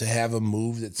 to have him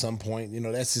moved at some point,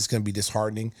 that's just going to be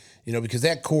disheartening, because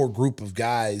that core group of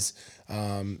guys,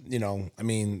 they're going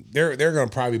to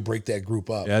probably break that group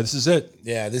up. Yeah, this is it.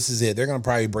 Yeah, this is it. They're going to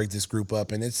probably break this group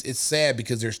up, and it's sad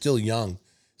because they're still young.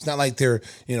 It's not like they're,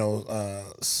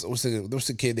 what's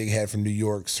the kid they had from New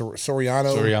York,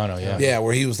 Soriano? Soriano, yeah. Yeah,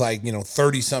 where he was like,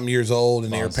 30-something years old,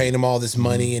 and they were paying him all this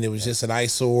money, and it was just an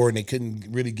eyesore, and they couldn't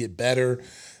really get better.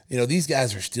 These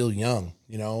guys are still young.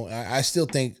 I still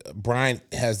think Bryant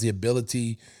has the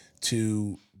ability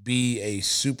to be a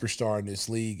superstar in this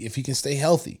league if he can stay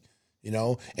healthy.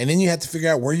 And then you have to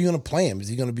figure out where you're going to play him. Is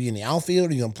he going to be in the outfield?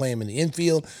 Are you going to play him in the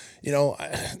infield?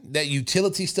 That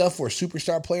utility stuff for a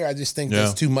superstar player, I just think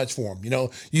that's too much for him.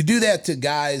 You do that to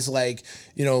guys like,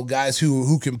 guys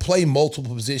who can play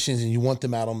multiple positions and you want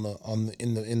them out in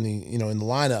the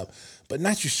lineup, but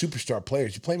not your superstar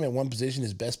players. You play them at one position,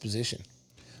 his best position.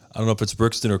 I don't know if it's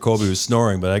Brixton or Kobe who's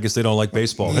snoring, but I guess they don't like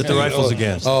baseball. Hit the rifles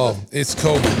again. Oh, it's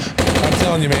Kobe. I'm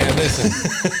telling you,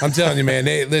 man.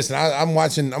 Listen, I'm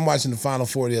watching the Final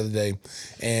Four the other day,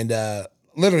 and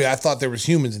literally, I thought there was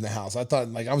humans in the house. I thought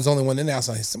I was the only one in the house.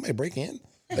 I said, somebody break in?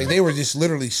 Like they were just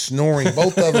literally snoring.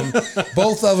 Both of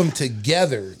them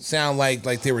together sound like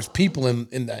there was people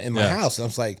in my house. And I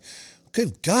was like,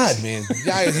 good God, man.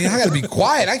 I got to be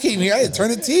quiet. I can't hear. I had to turn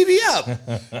the TV up.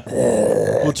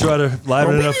 We'll try to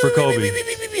liven it up for Kobe.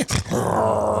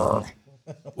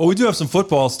 Well, we do have some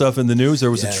football stuff in the news.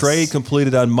 There was a trade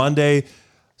completed on Monday.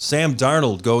 Sam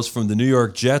Darnold goes from the New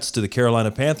York Jets to the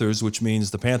Carolina Panthers, which means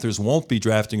the Panthers won't be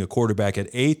drafting a quarterback at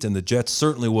 8, and the Jets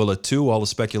certainly will at 2. All the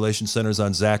speculation centers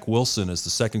on Zach Wilson as the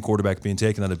second quarterback being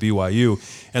taken out of BYU.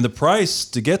 And the price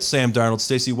to get Sam Darnold,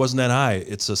 Stacey, wasn't that high.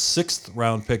 It's a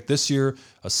 6th-round pick this year,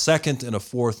 a 2nd, and a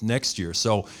 4th next year.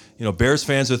 So, Bears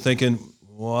fans are thinking,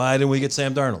 why didn't we get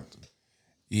Sam Darnold?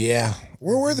 Yeah.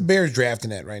 Where are the Bears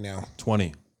drafting at right now?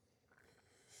 20.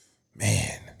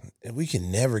 Man, we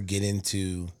can never get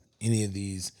into any of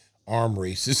these arm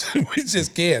races. We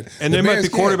just can't. And there might be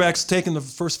quarterbacks taking the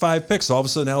first 5 picks. All of a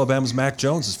sudden, Alabama's Mac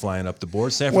Jones is flying up the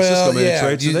board. San Francisco made a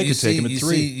trade, so they could take him at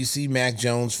 3. You see Mac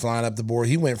Jones flying up the board.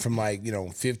 He went from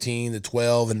 15 to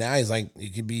 12, and now he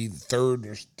could be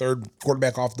third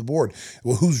quarterback off the board.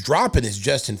 Well, who's dropping is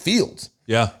Justin Fields.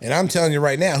 Yeah, and I'm telling you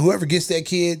right now, whoever gets that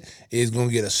kid is going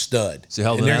to get a stud.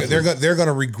 And they're going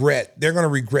to regret. They're going to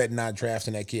regret not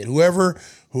drafting that kid. Whoever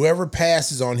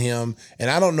passes on him, and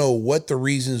I don't know what the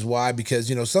reasons why,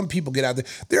 because some people get out there.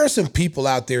 There are some people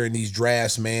out there in these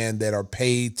drafts, man, that are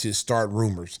paid to start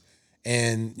rumors,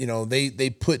 and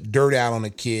they put dirt out on a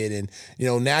kid,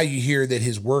 and now you hear that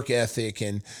his work ethic,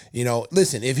 and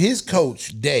listen, if his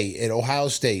coach Day at Ohio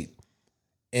State.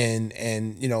 And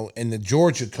the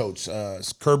Georgia coach,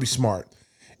 Kirby Smart,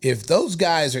 if those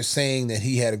guys are saying that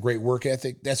he had a great work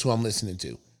ethic, that's who I'm listening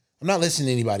to. I'm not listening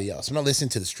to anybody else. I'm not listening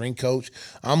to the strength coach.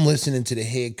 I'm listening to the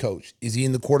head coach. Is he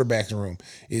in the quarterback room?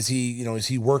 Is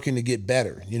he working to get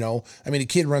better? The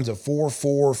kid runs a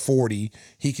 4.4 40.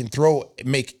 He can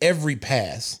make every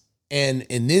pass. And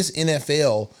in this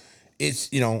NFL, it's,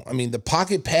 the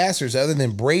pocket passers other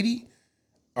than Brady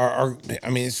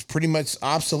it's pretty much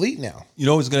obsolete now.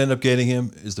 Who's going to end up getting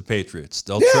him is the Patriots.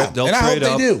 They'll trade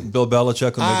up. Bill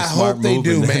Belichick will make a smart move. They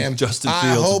do, man. Justin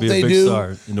Fields will be a big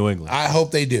star in New England. I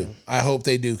hope they do.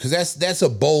 Because that's a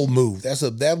bold move.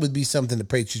 That would be something the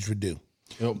Patriots would do.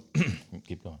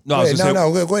 Keep going. Go ahead.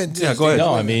 Go ahead. Yeah, go ahead.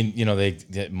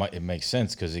 No, it makes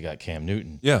sense because they got Cam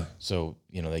Newton. Yeah. So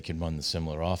they can run the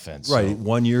similar offense. Right. So.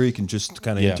 1 year he can just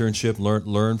kind of internship,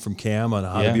 learn from Cam on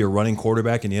how to be a running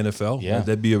quarterback in the NFL. Yeah.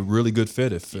 That'd be a really good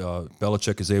fit if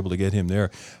Belichick is able to get him there.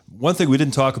 One thing we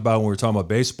didn't talk about when we were talking about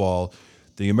baseball,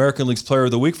 the American League's Player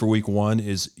of the Week for Week 1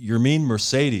 is Yermin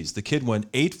Mercedes. The kid went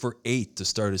 8 for 8 to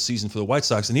start his season for the White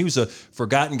Sox, and he was a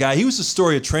forgotten guy. He was the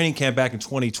story of training camp back in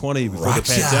 2020 before the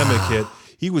pandemic hit.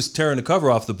 He was tearing the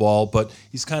cover off the ball, but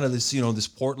he's kind of this, this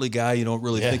portly guy. You don't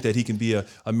really think that he can be a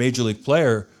major league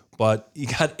player, but he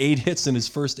got 8 hits in his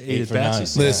first 8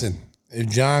 at-bats. Listen, if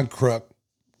John Kruk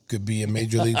could be a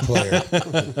major league player.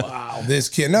 Wow. This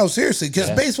kid. No, seriously, because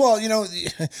baseball,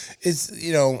 it's,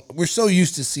 we're so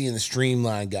used to seeing the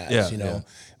streamlined guys,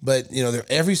 but,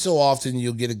 every so often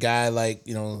you'll get a guy like,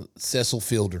 Cecil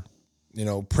Fielder,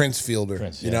 Prince Fielder,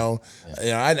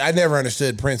 I never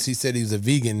understood Prince. He said he was a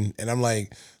vegan, and I'm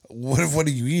like, what are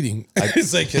you eating?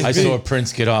 I saw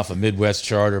Prince get off a Midwest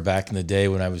Charter back in the day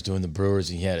when I was doing the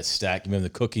Brewers, and he had a stack. You remember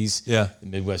the cookies? Yeah. The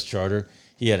Midwest Charter.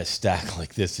 He had a stack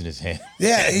like this in his hand.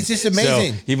 Yeah, he's just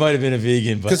amazing. So he might have been a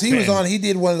vegan, but because he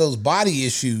did one of those body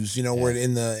issues, where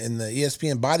in the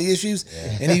ESPN body issues,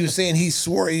 and he was saying he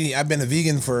swore I've been a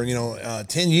vegan for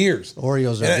 10 years.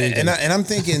 Oreos are vegan, and I'm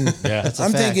thinking,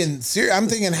 I'm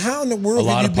thinking, how in the world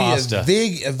can you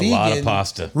be a vegan? A lot of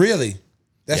pasta. Really?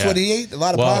 That's what he ate? A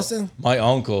lot of pasta? My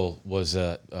uncle was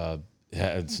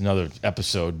it's another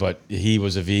episode, but he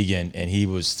was a vegan and he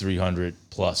was 300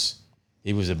 plus.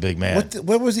 He was a big man.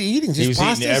 What was he eating? Just he was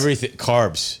eating everything.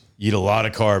 Carbs. You eat a lot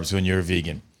of carbs when you're a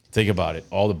vegan. Think about it.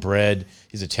 All the bread.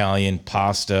 He's Italian.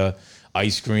 Pasta.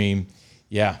 Ice cream.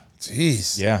 Yeah.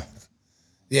 Jeez. Yeah.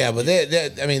 Yeah, but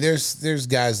there's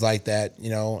guys like that,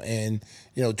 and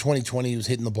 2020 he was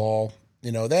hitting the ball.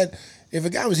 That if a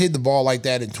guy was hitting the ball like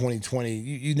that in 2020,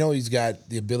 he's got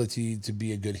the ability to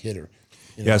be a good hitter.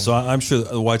 Yeah, so I'm sure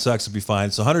the White Sox will be fine.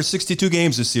 It's 162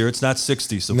 games this year. It's not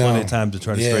 60, so plenty of time to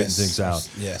try to straighten things out.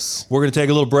 Yes. We're going to take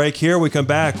a little break here. When we come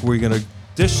back, we're going to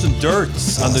dish some dirt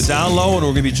on the down low, and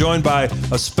we're going to be joined by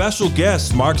a special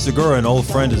guest, Mark Segura, an old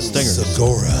friend of Stingers.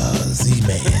 Segura,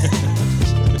 Z-Man.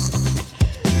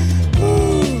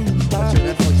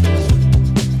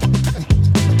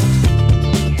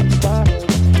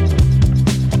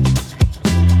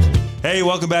 Hey,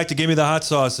 welcome back to Give Me the Hot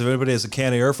Sauce. If anybody has a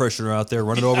can of air freshener out there,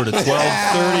 run it over to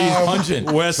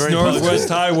 1230 West Northwest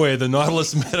Highway, the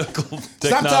Nautilus Medical Technology.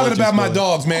 Stop talking about my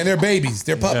dogs, man. They're babies.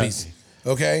 They're puppies.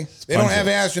 Yeah. Okay? They don't have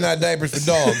astronaut diapers for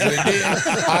dogs. If they did,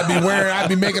 I'd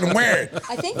be making them wear it.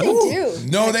 I think they do.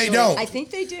 No, actually. they don't. I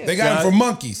think they do. They got them for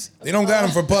monkeys. They don't got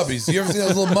them for puppies. You ever see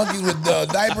those little monkeys with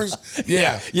diapers?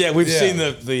 Yeah. Yeah, we've seen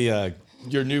the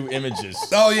your new images.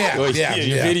 Oh yeah, your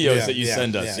videos that you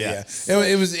send us. Yeah.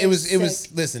 It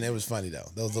was. Listen, it was funny though.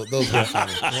 Those were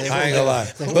funny. I ain't gonna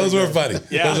lie. Those were funny.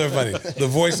 Yeah. Those were funny. The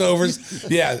voiceovers.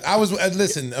 Yeah, I was.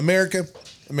 Listen, America.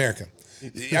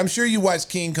 I'm sure you watched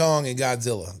King Kong and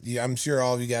Godzilla. I'm sure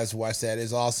all of you guys watched that.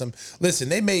 It's awesome. Listen,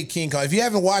 they made King Kong. If you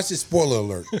haven't watched it, spoiler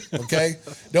alert. Okay,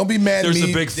 don't be mad at me.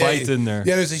 There's a big fight in there.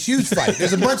 Yeah, there's a huge fight.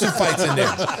 There's a bunch of fights in there.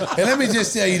 And let me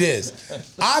just tell you this: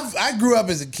 I grew up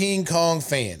as a King Kong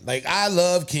fan. Like I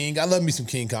love me some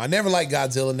King Kong. I never liked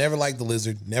Godzilla. Never liked the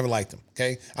lizard. Never liked him.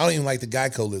 Okay, I don't even like the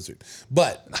Geico lizard.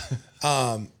 But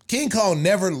King Kong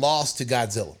never lost to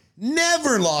Godzilla.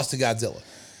 Never lost to Godzilla.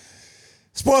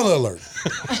 Spoiler alert.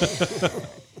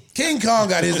 King Kong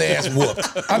got his ass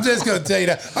whooped. I'm just going to tell you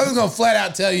that. I'm just going to flat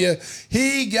out tell you,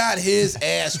 he got his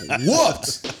ass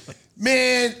whooped.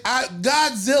 Man,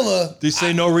 Godzilla. Did you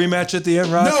say no rematch at the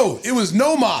end, Rod? No, it was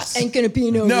no mas. Ain't going to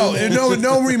be no rematch.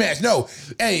 No rematch. No.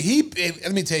 Hey,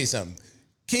 let me tell you something.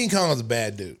 King Kong was a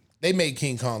bad dude. They made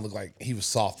King Kong look like he was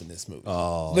soft in this movie.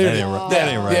 Oh, that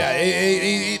ain't right.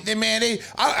 Yeah,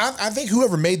 I think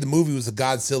whoever made the movie was a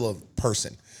Godzilla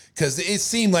person. Because it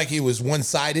seemed like it was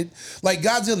one-sided. Like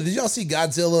Godzilla, did y'all see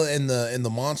Godzilla and the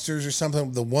Monsters or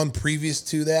something? The one previous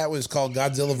to that was called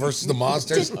Godzilla versus the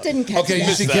Monsters. Didn't catch that.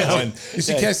 You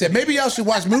should catch that. Maybe y'all should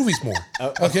watch movies more.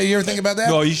 Okay, you ever think about that?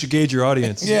 No, you should gauge your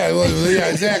audience. Yeah,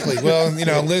 exactly. Well,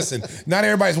 listen, not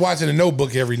everybody's watching a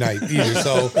Notebook every night either.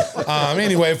 So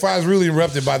anyway, if I was really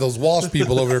interrupted by those Walsh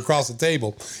people over there across the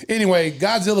table. Anyway,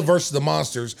 Godzilla versus the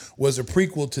Monsters was a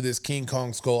prequel to this King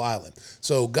Kong Skull Island.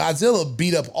 So Godzilla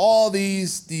beat up all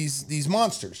these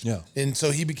monsters. Yeah. And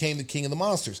so he became the king of the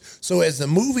monsters. So as the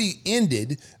movie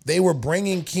ended, they were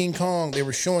bringing King Kong, they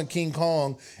were showing King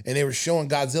Kong, and they were showing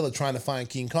Godzilla trying to find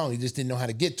King Kong. He just didn't know how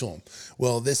to get to him.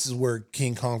 Well, this is where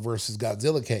King Kong versus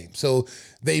Godzilla came. So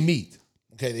they meet.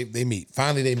 Okay, they meet.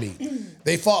 Finally, they meet.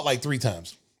 They fought like 3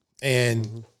 times.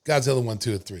 And Godzilla won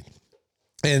 2 of 3.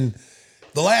 And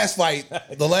the last fight,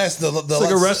 it's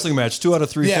like a wrestling match, 2 out of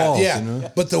 3 falls. Yeah, you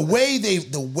know? But the way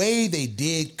they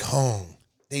did Kong,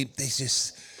 they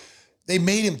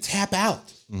made him tap out.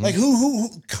 Mm-hmm. Like who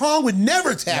Kong would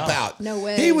never tap out. No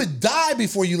way. He would die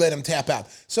before you let him tap out.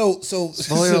 So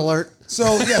spoiler alert. So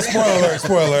yeah,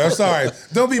 spoiler alert. I'm sorry.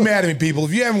 Don't be mad at me, people.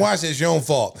 If you haven't watched it, it's your own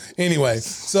fault. Anyway,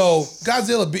 so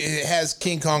Godzilla has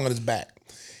King Kong on his back,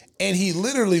 and he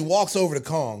literally walks over to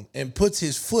Kong and puts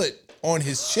his foot on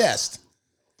his chest.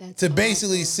 To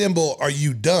basically symbol, are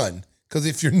you done? Because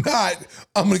if you're not,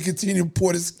 I'm going to continue to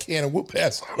pour this can of whoop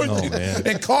ass on you. Man.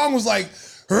 And Kong was like,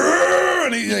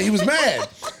 and he was mad.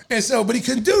 And so, but he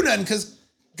couldn't do nothing because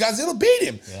Godzilla beat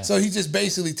him. Yeah. So he just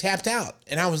basically tapped out.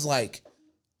 And I was like,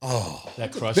 oh,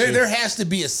 that crushed there has to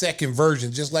be a second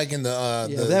version, just like in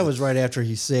the. That was right after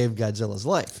he saved Godzilla's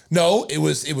life. No, it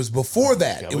was before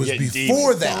that. It was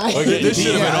before that. This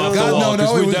should have been off the wall.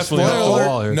 No, it was definitely off the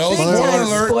wall here. No,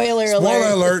 spoiler alert. Spoiler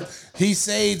alert. He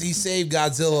saved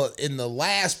Godzilla in the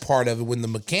last part of it when the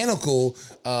mechanical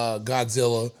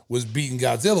Godzilla was beating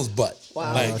Godzilla's butt.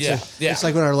 Wow. Like, It's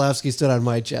like when Arlovsky stood on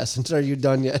my chest and said, "Are you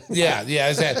done yet?" Yeah. We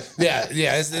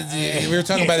were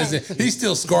talking about this. He's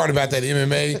still scarred about that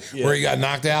MMA where he got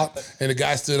knocked out and the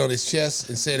guy stood on his chest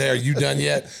and said, "Hey, are you done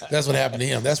yet?" That's what happened to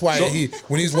him. That's why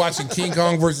when he's watching King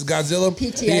Kong versus Godzilla,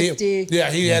 PTSD.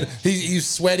 He's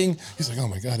sweating. He's like, "Oh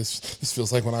my god, this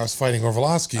feels like when I was fighting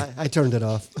Arlovsky." I turned it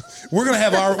off. We're gonna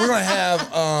have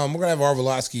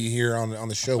Arlovsky here on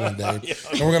the show one day,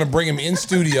 and we're gonna bring him in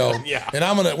studio,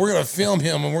 and we're gonna film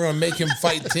him and we're gonna make him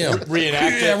fight Tim.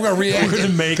 Reenact it. Yeah, we're gonna reenact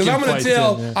it because I'm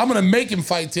gonna make him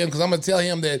fight Tim because I'm gonna tell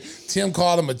him that Tim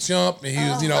called him a chump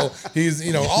and he's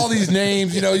all these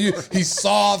names. He's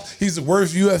soft. He's the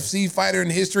worst UFC fighter in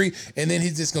history, and then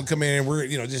he's just gonna come in and we're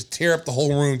just tear up the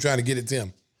whole room trying to get at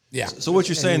Tim. Yeah. So what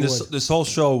you're saying, this whole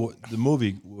show, the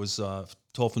movie was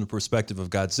told from the perspective of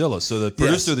Godzilla. So the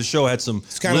producer of the show had some.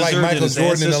 It's kind of like Michael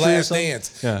Jordan in The Last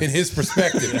Dance in his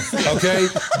perspective. Okay,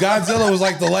 Godzilla was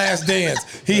like The Last Dance.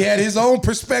 He had his own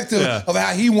perspective of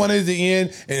how he wanted it to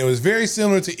end, and it was very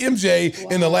similar to MJ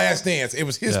in The Last Dance. It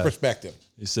was his perspective.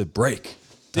 He said, "Break,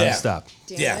 time to stop."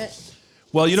 Damn it.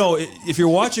 Well, if you're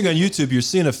watching on YouTube, you're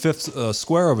seeing a fifth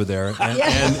square over there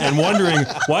and wondering,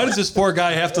 why does this poor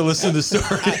guy have to listen to the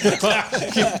story about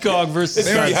King Kong versus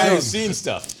Godzilla? I haven't seen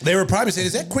stuff. They were probably saying,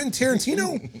 is that Quentin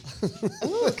Tarantino?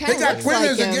 Ooh, they got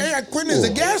Quentin as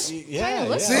a guest? Yeah,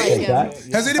 looks See? like him.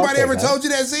 Has anybody ever told you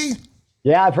that, Z?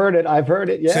 Yeah, I've heard it.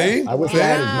 Yeah. See? I wish I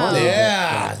had his money.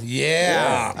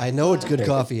 Yeah. I know it's good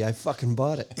coffee. I fucking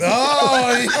bought it.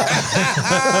 Oh,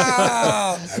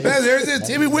 there's it.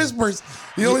 Timmy whispers.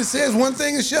 He only says one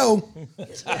thing a show.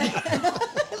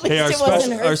 Hey,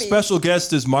 our special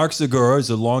guest is Mark Segura.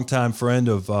 He's a longtime friend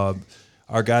of our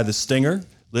guy, the Stinger.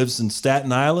 lives in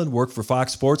Staten Island, worked for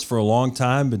Fox Sports for a long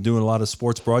time, been doing a lot of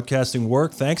sports broadcasting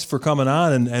work. Thanks for coming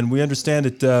on, and we understand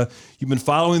that you've been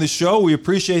following the show. We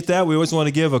appreciate that. We always want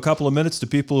to give a couple of minutes to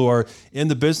people who are in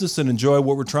the business and enjoy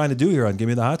what we're trying to do here on Give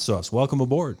Me the Hot Sauce. Welcome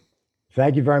aboard.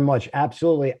 Thank you very much.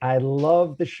 Absolutely. I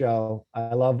love the show.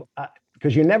 I love,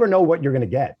 because you never know what you're going to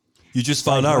get. You just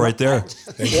found out right there.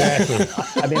 Exactly.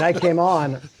 I mean, I came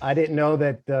on. I didn't know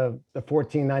that the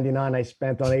 $14.99 I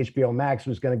spent on HBO Max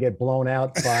was going to get blown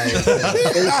out by.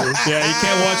 Yeah, you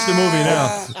can't watch the movie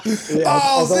now.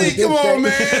 Yeah, come on,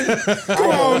 man.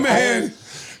 Come on, man.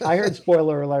 I heard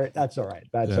spoiler alert. That's all right.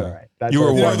 That's all right. That's you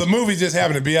were the movie just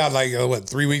happened to be out like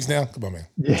 3 weeks now. Come on, man.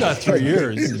 Yeah. Not 3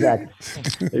 years.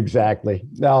 Exactly.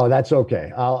 No, that's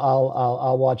okay.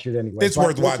 I'll watch it anyway. It's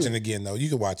worth watching again, though. You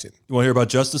can watch it. You want to hear about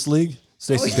Justice League?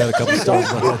 Stacey's got a couple stories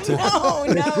about that too.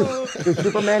 No. Did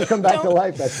Superman come back to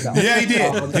life? That's not. Yeah, he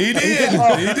did. He did.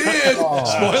 He did.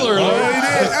 Spoiler alert. He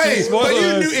did. Hey, but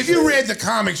you knew, if you read the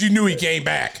comics, you knew he came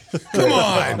back. Come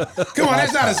on. Come on.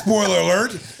 That's not a spoiler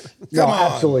alert. No,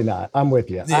 absolutely not. I'm with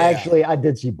you. Yeah. I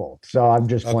did see both, so I'm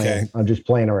just playing. I'm just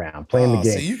playing around, playing the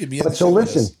game. So you could be. But so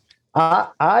listen,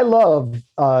 I love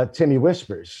Timmy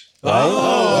Whispers.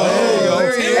 Right?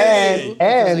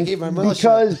 And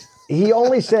because he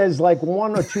only says like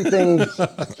one or two things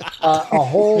a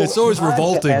whole. It's always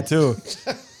revolting too.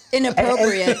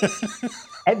 Inappropriate.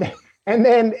 And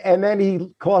then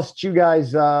he costs you guys,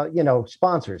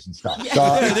 sponsors and stuff. Yeah. So,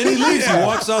 And then he leaves. He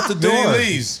walks out the door. Then he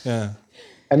leaves. Yeah.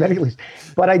 And then he leaves.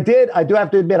 But I do have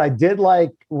to admit, I did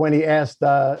like when he asked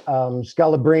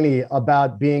Scalabrini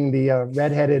about being the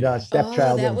redheaded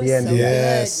stepchild at the end. So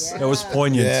Yes. That was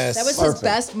poignant. Yes. That was his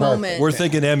best moment. We're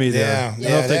thinking Emmy there. Yeah.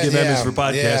 I don't think Emmys for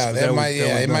podcasts.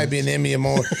 Yeah, it might be an Emmy or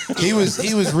more. He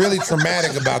was really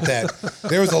traumatic about that.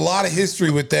 There was a lot of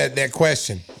history with that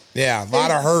question. Yeah, a lot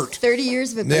of hurt. 30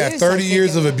 years of abuse. Yeah, 30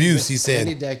 years of abuse, he said.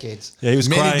 Many decades. Yeah, he was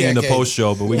crying in the post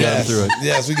show, but we got him through it.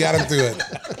 Yes, we got him through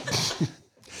it.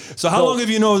 So how long have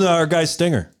you known our guy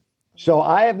Stinger? So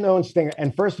I have known Stinger.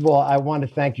 And first of all, I want to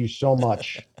thank you so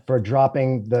much for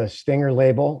dropping the Stinger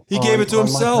label. He gave it to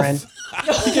himself.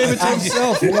 He gave it to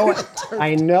himself. You know what?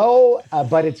 I know,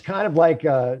 but it's kind of like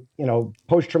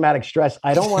post-traumatic stress.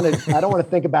 I don't want to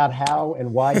think about how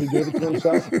and why he gave it to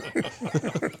himself.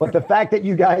 But the fact that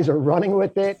you guys are running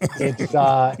with it,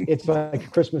 it's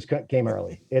like Christmas came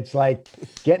early. It's like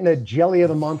getting a Jelly of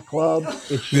the Month club.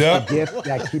 It's just a gift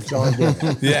that keeps on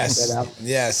giving. Yes.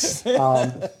 Yes.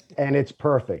 And it's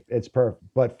perfect. It's perfect.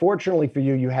 But fortunately for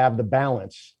you, you have the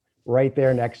balance right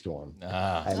there next to him.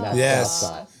 And that's Yes.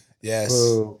 Yes.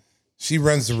 Who, she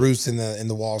runs the roost in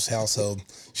the Walsh household.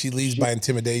 She leads by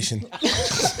intimidation.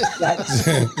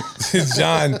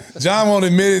 John won't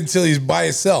admit it until he's by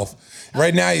himself.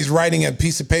 Right now he's writing a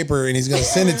piece of paper and he's going to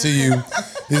send it to you.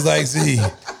 He's like,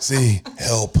 see,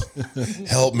 help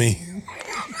me.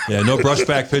 Yeah, no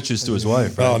brushback pitches to his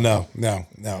wife. Right? Oh, no.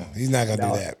 He's not going to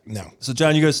do that. No. So,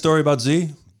 John, you got a story about Z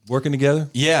working together?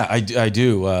 Yeah, I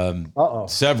do.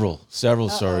 Several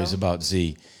stories about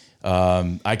Z.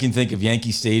 I can think of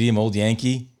Yankee Stadium, Old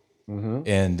Yankee. Mm-hmm.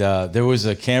 And there was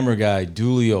a camera guy,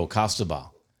 Dulio Costobal.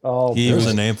 Oh, there's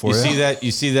a name for it. You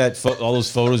see that all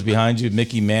those photos behind you,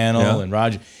 Mickey Mantle and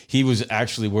Roger. He was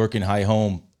actually working high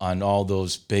home on all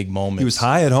those big moments. He was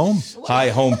high at home? High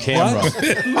home camera.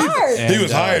 He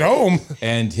was high at home.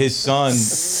 And his son,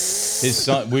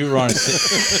 we were on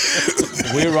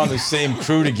the same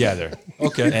crew together.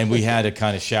 Okay. And we had to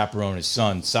kind of chaperone his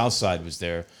son. Southside was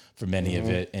there for many of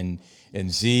it. And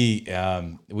Z,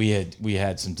 we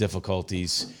had some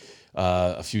difficulties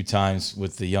a few times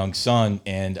with the young son,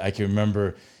 and I can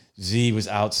remember Z was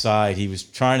outside. He was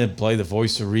trying to play the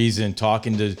voice of reason,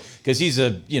 talking to, because he's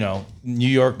a, New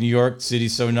York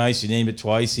City's so nice. You name it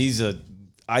twice. He's a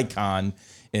icon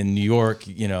in New York,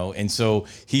 and so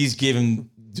he's giving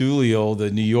Dulio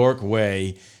the New York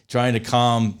way, trying to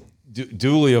calm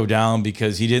Dulio down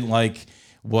because he didn't like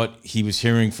what he was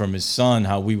hearing from his son,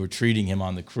 how we were treating him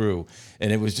on the crew.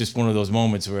 And it was just one of those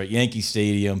moments where at Yankee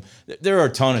Stadium, there are a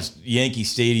ton of Yankee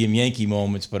Stadium Yankee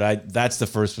moments, but that's the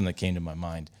first one that came to my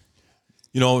mind.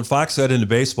 When Fox got into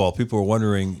baseball, people were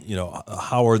wondering,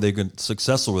 how are they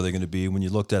successful were they going to be when you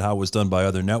looked at how it was done by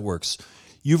other networks.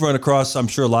 You've run across, I'm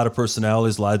sure, a lot of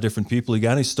personalities, a lot of different people. You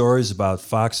got any stories about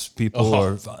Fox people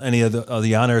or any of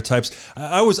the on-air types?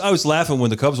 I was laughing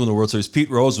when the Cubs won the World Series. Pete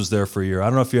Rose was there for a year. I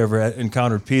don't know if you ever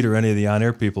encountered Pete or any of the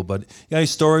on-air people, but you got any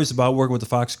stories about working with the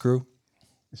Fox crew?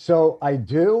 So I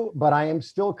do, but I am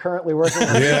still currently working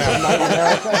with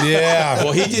Yeah.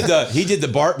 Well, he did the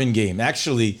Bartman game.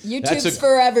 Actually, YouTube's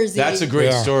forever, Z. That's a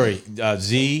great story.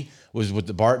 Z, was with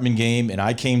the Bartman game, and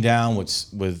I came down with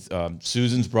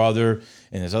Susan's brother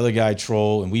and this other guy,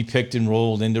 Troll, and we picked and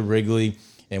rolled into Wrigley,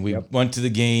 and we went to the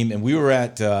game, and we were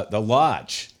at the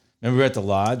Lodge. Remember, we were at the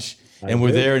Lodge, and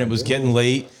we're there, and it was getting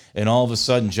late, and all of a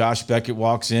sudden, Josh Beckett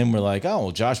walks in. We're like, oh,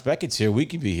 well, Josh Beckett's here. We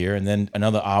could be here. And then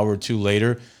another hour or two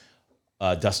later,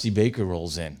 Dusty Baker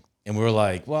rolls in. And we're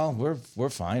like, well, we're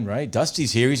fine, right?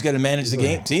 Dusty's here. He's got to manage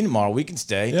the team tomorrow. We can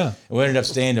stay. Yeah. And we ended up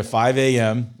staying to 5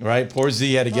 a.m., right? Poor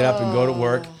Z had to get up and go to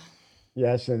work.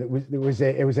 Yes, and it was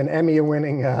an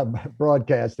Emmy-winning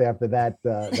broadcast after that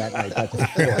night.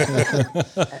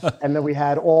 That's and then we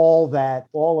had all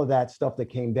of that stuff that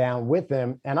came down with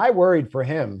him, and I worried for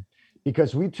him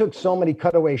because we took so many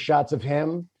cutaway shots of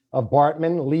him, of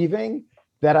Bartman leaving,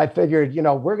 that I figured,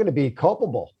 we're going to be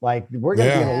culpable. Like, we're going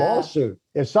to be in a lawsuit.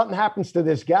 If something happens to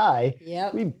this guy,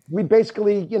 we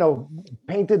basically,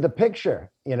 painted the picture,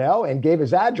 and gave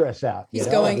his address out. He's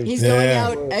going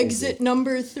out exit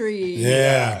number 3.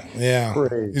 Yeah.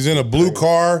 He's in a blue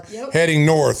car heading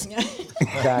north.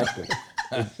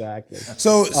 Exactly.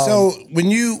 So when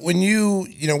you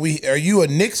are you a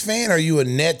Knicks fan or are you a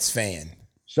Nets fan?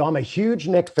 So I'm a huge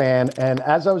Knicks fan, and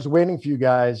as I was waiting for you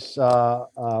guys,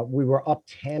 we were up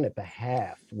 10 at the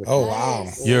half. Oh wow!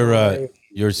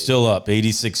 You're still up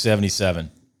 86-77.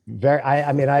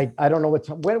 I don't know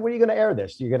when are you going to air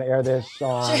this? You're going to air this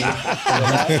on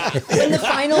when the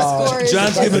final score is.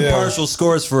 John's giving partial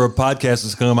scores for a podcast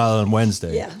that's going to come out on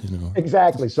Wednesday. Yeah,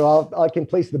 exactly. So I can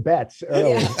place the bets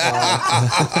early.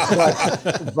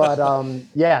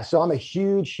 So I'm a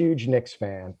huge Knicks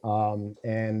fan,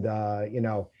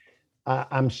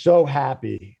 I'm so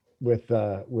happy with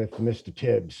Mr.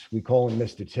 Tibbs. We call him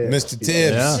Mr. Tibbs. Mr.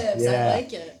 Tibbs. I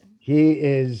like it. He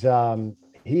is.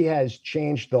 He has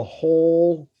changed the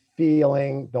whole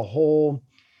feeling, the whole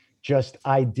just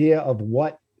idea of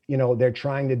what, they're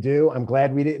trying to do. I'm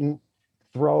glad we didn't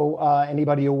throw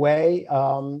anybody away,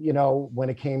 when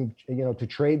it came, to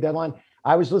trade deadline.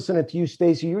 I was listening to you,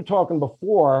 Stacey. You were talking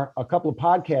before a couple of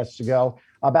podcasts ago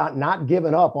about not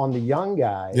giving up on the young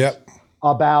guys. Yep.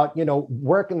 About,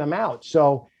 working them out.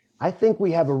 So I think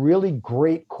we have a really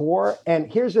great core.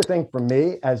 And here's the thing for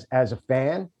me as a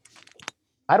fan,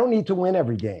 I don't need to win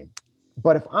every game,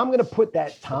 but if I'm going to put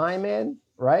that time in,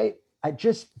 right, I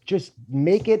just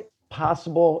make it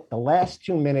possible. The last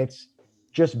 2 minutes,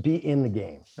 just be in the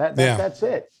game. That's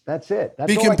it. That's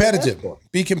be competitive.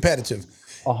 Be competitive.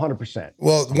 100%.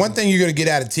 Well, one thing you're going to get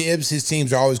out of Tibbs, his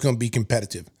teams are always going to be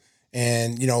competitive.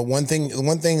 And one thing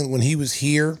when he was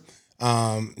here,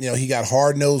 he got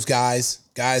hard-nosed guys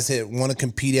that want to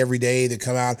compete every day, that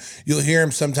come out. You'll hear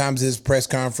him sometimes at his press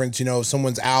conference, if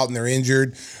someone's out and they're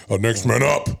injured, next man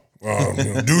up,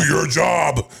 do your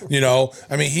job.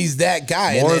 He's that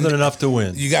guy. More than enough to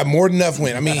win. You got more than enough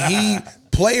win.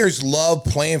 Players love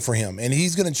playing for him, and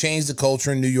he's going to change the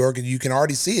culture in New York, and you can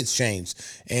already see it's changed.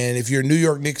 And if you're a New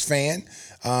York Knicks fan,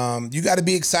 you got to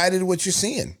be excited what you're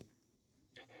seeing.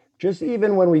 Just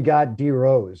even when we got D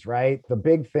Rose, right? The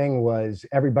big thing was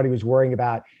everybody was worrying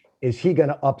about, is he going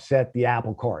to upset the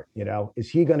apple cart? Is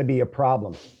he going to be a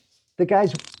problem? The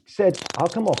guys said, "I'll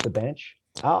come off the bench.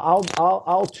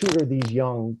 I'll tutor these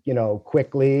young,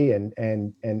 quickly and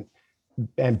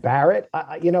Barrett.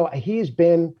 He's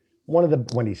been one of the,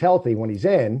 when he's healthy, when he's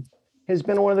in, has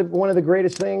been one of the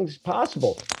greatest things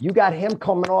possible. You got him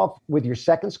coming off with your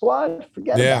second squad.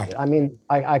 Forget about it.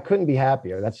 I couldn't be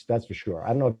happier. That's for sure. I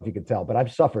don't know if you could tell, but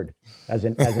I've suffered as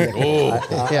an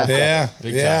yeah.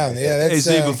 Hey,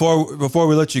 Z, before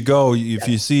we let you go, if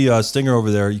you see Stinger over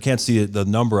there, you can't see the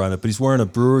number on it, but he's wearing a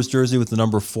Brewers jersey with the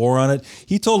number 4 on it.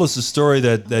 He told us a story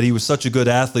that he was such a good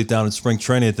athlete down in spring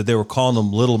training that they were calling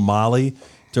him Little Molly in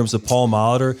terms of Paul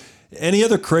Molitor. Any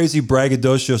other crazy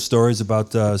braggadocio stories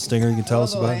about Stinger you can tell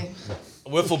us about?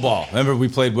 Wiffle ball. Remember we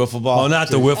played wiffle ball? Oh, not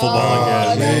the wiffle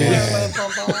ball again.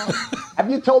 Have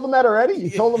you told them that already? You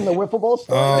told them the wiffle ball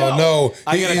story? No.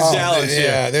 I got a challenge here.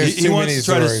 Yeah, there's he too wants many to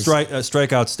try stories. to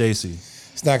strike out Stacy.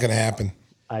 It's not going to happen.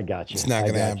 I got you. It's not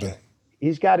going to happen.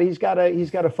 He's got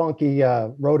a funky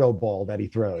roto ball that he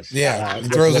throws. Yeah, he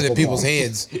throws it at people's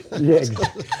heads. Yeah,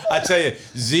 exactly. I tell you,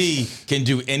 Z can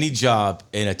do any job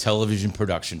in a television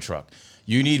production truck.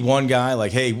 You need one guy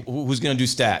like, hey, who's going to do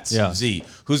stats? Yeah. Z.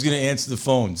 Who's going to answer the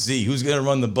phone? Z. Who's going to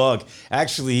run the bug?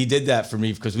 Actually, he did that for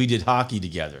me because we did hockey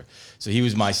together. So he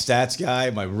was my stats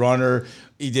guy, my runner.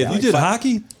 You did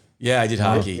hockey? Yeah, I did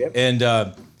hockey. Yep.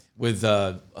 And with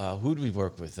who did we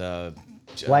work with?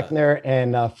 Bleckner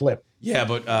and Flip. Yeah,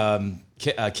 but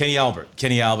Kenny Albert.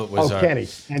 Kenny Albert was Kenny.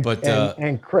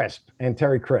 And Crisp. And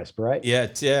Terry Crisp, right?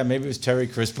 Yeah, maybe it was Terry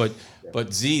Crisp.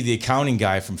 But Z, the accounting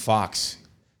guy from Fox,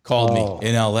 called me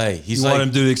in L.A. He's You like, want him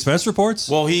to do the expense reports?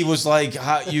 well, he was like,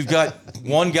 you've got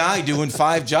one guy doing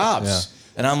 5 jobs. Yeah.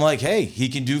 And I'm like, hey, he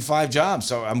can do 5 jobs.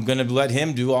 So I'm going to let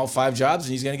him do all 5 jobs,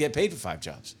 and he's going to get paid for 5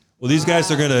 jobs. Well, these guys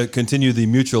are going to continue the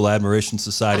Mutual Admiration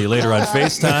Society later on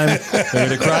FaceTime. They're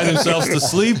going to cry themselves to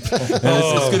sleep, and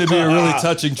it's going to be a really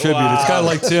touching tribute. It's kind of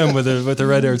like Tim with the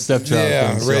red-haired stepchild.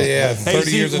 Yeah, thing, really, yeah. Hey,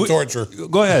 30 years of torture.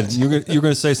 Go ahead. You're going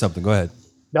to say something. Go ahead.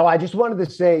 No, I just wanted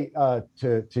to say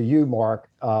to you, Mark.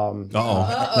 Now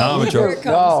I'm in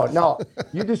trouble. No,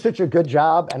 you do such a good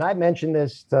job, and I mentioned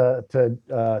this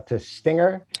to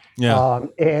Stinger in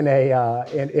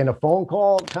a phone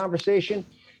call conversation,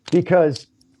 because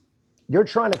you're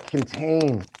trying to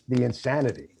contain the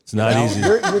insanity. It's not easy.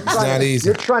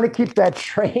 You're trying to keep that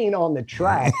train on the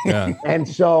track. And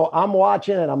so I'm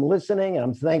watching and I'm listening and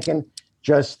I'm thinking,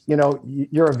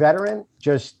 you're a veteran.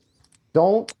 Just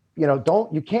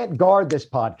you can't guard this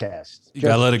podcast. You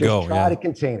gotta let it go. Try to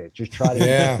contain it. Just try to.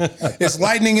 Yeah. It's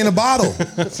lightning in a bottle.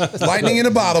 It's lightning in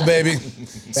a bottle, baby.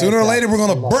 Sooner or later, we're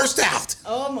going to burst out.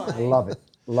 Oh, my.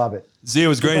 Love it. Z, it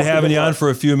was great having you on for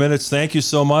a few minutes. Thank you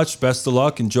so much. Best of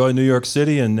luck. Enjoy New York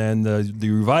City and the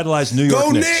revitalized New York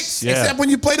Go Knicks. Knicks! Yeah. Except when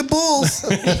you play the Bulls,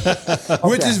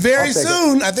 which is very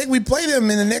soon. I think we play them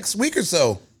in the next week or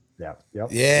so. Yeah. Yep.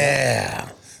 Yeah.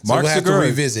 So Mark we'll have to Segura.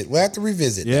 revisit. We'll have to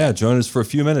revisit. Yeah, join us for a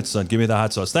few minutes, son. Give me the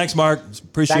hot sauce. Thanks, Mark.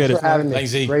 Appreciate Thanks it. for having me. Thanks,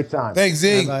 Z. Great time. Thanks,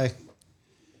 Z. Bye.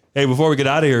 Hey, before we get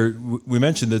out of here, we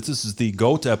mentioned that this is the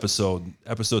GOAT episode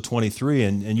 23,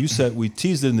 and you said, we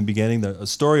teased it in the beginning, a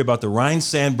story about the Ryne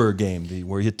Sandberg game,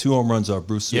 where he hit 2 home runs off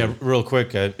Bruce Sutter. Yeah, real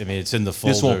quick. I mean, it's in the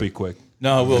folder. This won't be quick.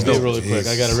 No, it will be really quick.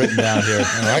 I got it written down here.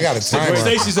 I got a timer.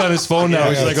 Stacy's on his phone now.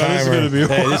 Yeah, He's like, oh, this is going to be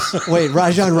Hey, this, Wait,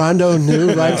 Rajon Rondo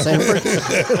knew Ryne Sandberg?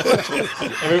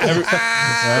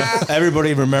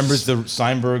 everybody remembers the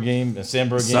Sandberg game. Oh,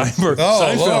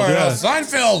 Seinfeld, Lord, yeah.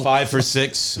 Seinfeld. 5 for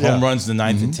 6 home runs in the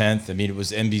 9th and 10th. I mean, it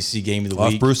was NBC game of the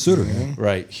Off week. Bruce Sutter.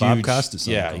 Right. Bob Huge. Costas.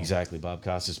 Yeah, exactly. Bob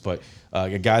Costas. But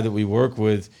a guy that we work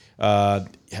with,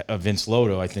 Vince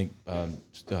Lotto, I think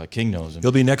King knows him.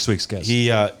 He'll be next week's guest.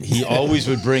 He always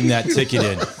would bring that ticket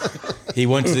in. He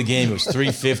went to the game. It was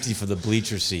 $350 for the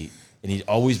bleacher seat, and he'd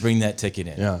always bring that ticket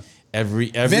in. Yeah.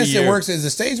 Every Vince year. that works as a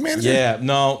stage manager? Yeah,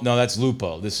 no, that's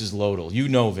Lupo. This is Lodel. You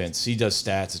know Vince. He does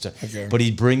stats and stuff. Okay. But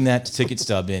he'd bring that ticket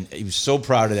stub in. He was so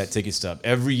proud of that ticket stub.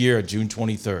 Every year on June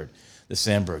 23rd, the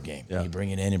Sandberg game. Yeah. He'd bring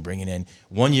it in and bring it in.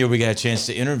 One year we got a chance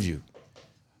to interview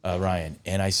Ryan,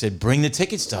 and I said, bring the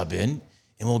ticket stub in,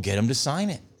 and we'll get him to sign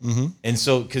it. Mm-hmm. And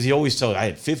so, because he always told, I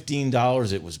had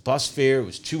 $15. It was bus fare. It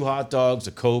was 2 hot dogs,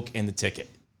 a Coke, and the ticket.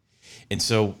 And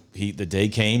so the day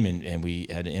came, and we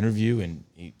had an interview, and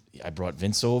I brought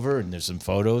Vince over, and there's some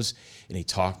photos, and he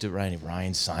talked to Ryan.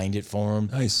 Ryan signed it for him.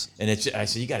 Nice. And I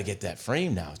said, you got to get that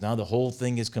frame now. Now the whole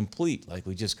thing is complete. Like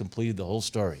we just completed the whole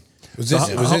story. Was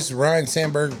this Ryne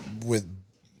Sandberg with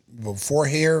before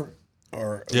hair?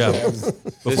 Or Yeah.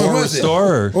 Before was it?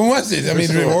 Restore? When was it? I mean,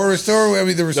 before Restore? I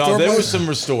mean, the Restore. No, there was was some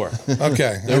Restore.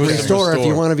 Okay. There was some Restore if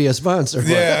you want to be a sponsor.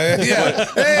 Yeah.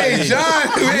 Hey, John.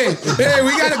 Hey,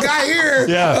 we got a guy here.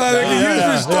 Yeah. That can use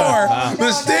Restore.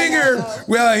 The Stinger.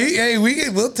 Well,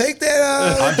 we'll take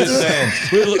that. I'm just saying.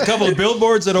 We had a couple of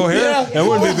billboards at O'Hare. That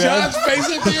wouldn't be bad. John's face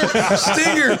up here.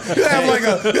 Stinger.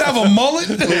 You have a mullet.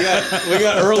 We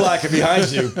got Urlacher behind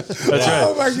you. That's right.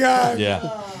 Oh my God.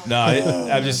 Yeah. No,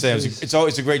 I'm just saying it's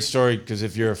always a great story because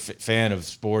if you're a fan of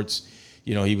sports,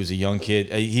 you know he was a young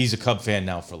kid. He's a Cub fan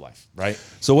now for life, right?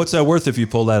 So what's that worth if you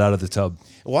pull that out of the tub?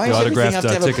 Why The does everything autographed, have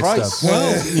to have a ticket price? stub.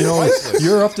 Well, you know,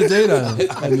 you're up to date on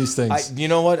these things. You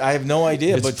know what? I have no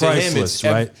idea. It's but to him, priceless, it's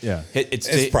right? Yeah.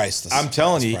 It's priceless. I'm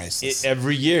telling you, priceless.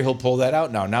 every year he'll pull that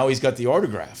out now. Now he's got the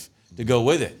autograph to go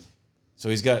with it. So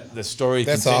he's got the story.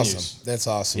 That's continues. awesome. That's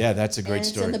awesome. Yeah, that's a great And it's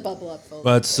story. in the bubble up folder.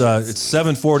 But it's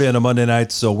 7:40 on a Monday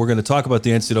night, so we're going to talk about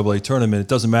the NCAA tournament. It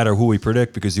doesn't matter who we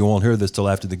predict because you won't hear this till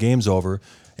after the game's over.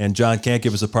 And John can't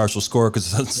give us a partial score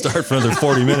because it doesn't start for another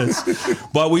 40 minutes.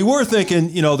 But we were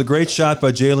thinking, the great shot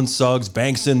by Jalen Suggs,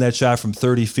 banks in that shot from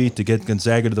 30 feet to get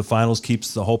Gonzaga to the finals,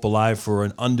 keeps the hope alive for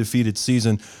an undefeated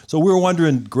season. So we were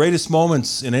wondering, greatest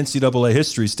moments in NCAA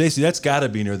history. Stacey, that's got to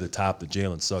be near the top, the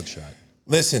Jalen Suggs shot.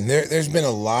 Listen, there's been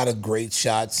a lot of great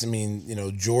shots. I mean,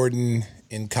 Jordan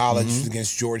in college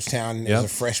against Georgetown as a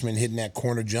freshman hitting that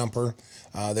corner jumper.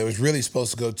 That was really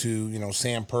supposed to go to,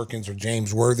 Sam Perkins or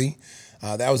James Worthy.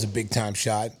 That was a big time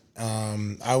shot.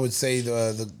 I would say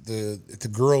the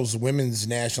girls' women's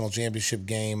national championship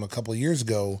game a couple of years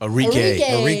ago.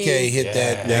 Enrique hit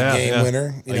that game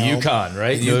winner. UConn,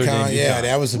 right? UConn,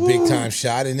 that was a big time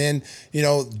shot. And then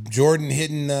Jordan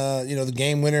hitting the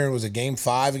game winner. It was a game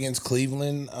 5 against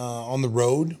Cleveland on the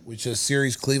road, which is a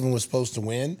series Cleveland was supposed to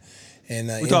win. And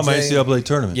we're talking about NCAA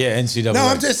tournament. Yeah, NCAA. No,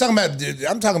 I'm just talking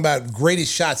about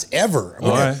greatest shots ever.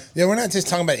 We're not just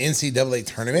talking about NCAA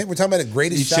tournament. We're talking about the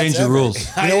greatest shots ever. You changed the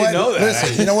rules. You know what?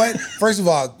 Listen, you know what? First of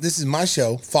all, this is my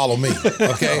show. Follow me,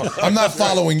 okay? I'm not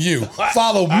following you.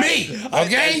 Follow me,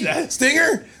 okay?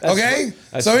 Stinger, okay?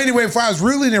 So anyway, if I was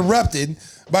rudely interrupted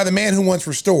by the man who wants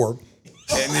Restore,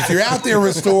 and if you're out there,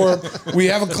 Restore, we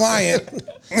have a client,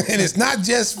 and it's not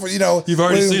just for, You've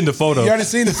already seen the photo. You already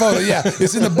seen the photo, yeah.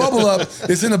 It's in the bubble up.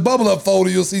 It's in the bubble up folder.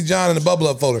 You'll see John in the bubble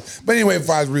up folder. But anyway, if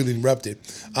I was really interrupted,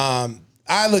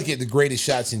 I look at the greatest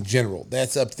shots in general.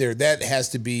 That's up there. That has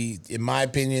to be, in my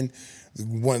opinion,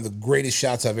 one of the greatest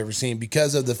shots I've ever seen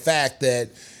because of the fact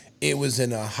that it was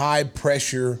in a high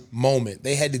pressure moment.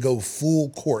 They had to go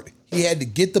full court. He had to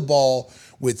get the ball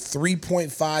with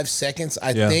 3.5 seconds,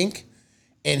 I think.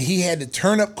 And he had to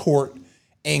turn up court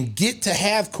and get to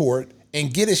half court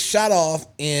and get a shot off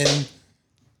in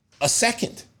a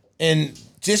second. And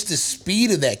just the speed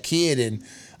of that kid and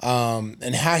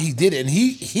how he did it. And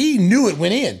he knew it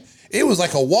went in. It was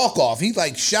like a walk-off. He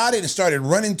shot it and started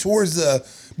running towards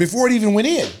before it even went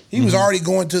in. He was already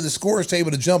going to the scorer's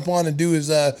table to jump on and do his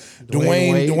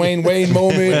Dwayne Wade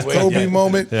moment, Kobe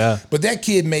moment. Yeah. But that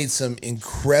kid made some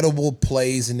incredible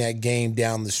plays in that game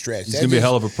down the stretch. He's going to be a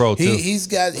hell of a pro, too. He's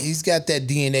got that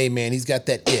DNA, man. He's got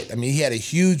that it. I mean, he had a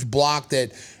huge block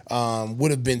that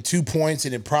would have been 2 points,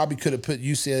 and it probably could have put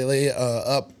UCLA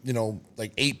up,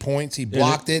 8 points. He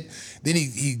blocked it. Then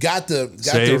he got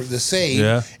the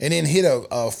save, and then hit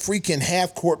a freaking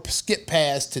half court skip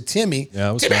pass to Timmy. Yeah,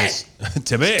 it was nice.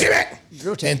 Timmy.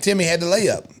 And Timmy had the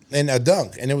layup and a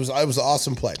dunk, and it was an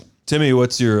awesome play. Timmy,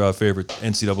 what's your favorite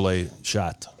NCAA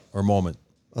shot or moment?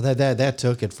 Well, that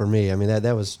took it for me. I mean,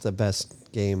 that was the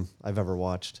best game I've ever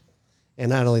watched, and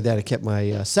not only that, it kept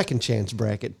my second chance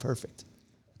bracket perfect.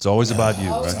 It's always about you,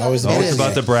 right? Always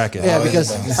about the bracket. Yeah,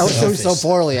 because I was doing so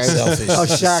poorly. I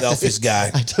was shocked. Selfish guy.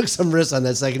 I took some risks on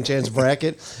that second chance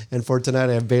bracket, and for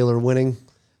tonight I have Baylor winning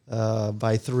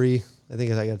by 3. I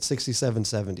think I got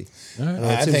 67-70. Right.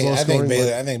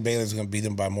 I think Baylor's going to beat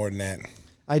them by more than that.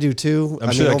 I do too.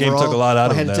 I'm sure that game took a lot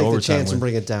out of them. I had to take the chance and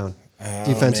bring it down.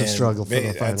 Defensive struggle for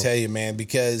the final. I tell you, man,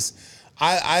 because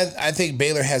I think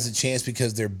Baylor has a chance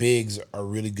because their bigs are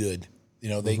really good.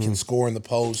 They can score in the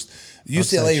post.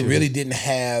 UCLA really didn't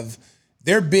have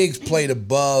their bigs played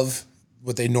above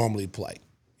what they normally play.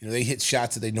 They hit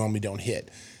shots that they normally don't hit.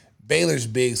 Baylor's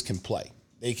bigs can play.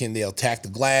 They'll attack the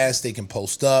glass, they can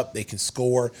post up, they can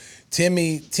score.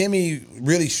 Timmy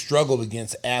really struggled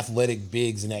against athletic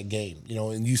bigs in that game,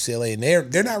 in UCLA.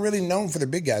 And they're not really known for their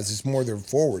big guys, it's more their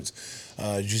forwards.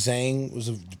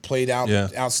 Juzang played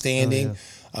outstanding.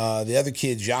 The other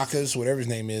kid, Jacques, whatever his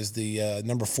name is, the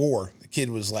number 4. Kid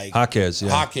was like Jaquez,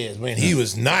 man. He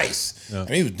was nice. Yeah. I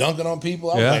mean, he was dunking on people.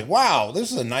 I was like, wow,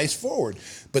 this is a nice forward.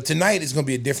 But tonight it's going to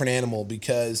be a different animal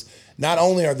because not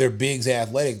only are their bigs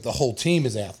athletic, the whole team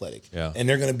is athletic. Yeah. And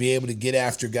they're going to be able to get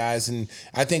after guys. And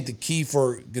I think the key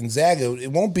for Gonzaga, it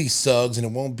won't be Suggs and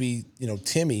it won't be,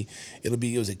 Timmy. It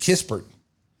was a Kispert.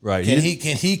 Right. Can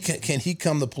he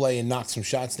come to play and knock some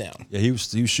shots down? Yeah, he was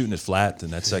shooting it flat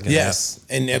in that second half. Yes.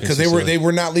 And because they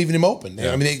were not leaving him open.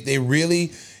 I mean, they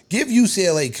really give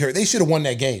UCLA credit. They should have won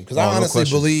that game because I honestly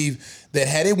believe that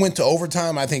had it went to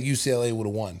overtime, I think UCLA would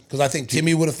have won because I think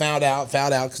Timmy would have fouled out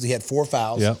because he had 4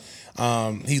 fouls. Yeah.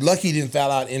 He lucky he didn't foul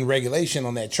out in regulation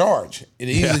on that charge. It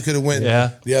easily could have went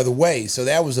the other way. So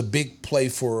that was a big play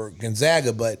for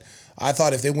Gonzaga. But I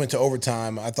thought if they went to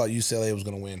overtime, I thought UCLA was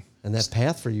going to win. And that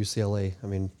path for UCLA, I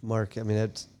mean, Mark,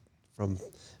 that's from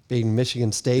being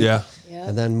Michigan State,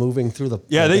 and then moving through the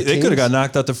they could have got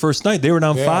knocked out the first night. They were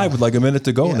down 5 with like a minute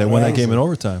to go, and they won that game in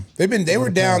overtime. They were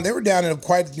down in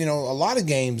quite a lot of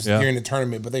games during the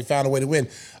tournament, but they found a way to win.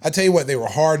 I tell you what, they were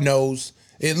hard nosed.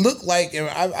 It looked like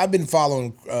I've been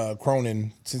following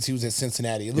Cronin since he was at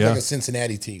Cincinnati. It looked like a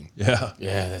Cincinnati team. Yeah,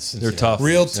 that's they're tough,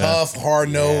 real tough, hard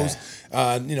nosed.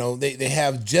 They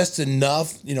have just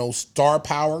enough star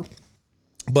power,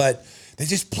 but they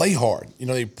just play hard.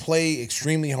 They play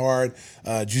extremely hard.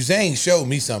 Juzang showed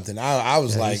me something. I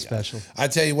was like, special. I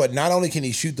tell you what, not only can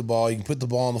he shoot the ball, he can put the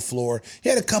ball on the floor. He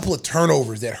had a couple of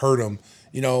turnovers that hurt him,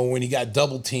 when he got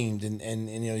double teamed and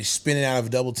he's spinning out of a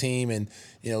double team and,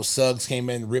 Suggs came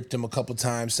in and ripped him a couple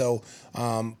times. So,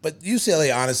 but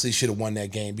UCLA honestly should have won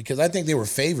that game because I think they were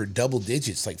favored double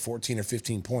digits, like 14 or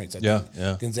 15 points. I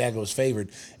think Gonzaga was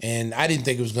favored. And I didn't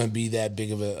think it was going to be that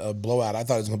big of a blowout. I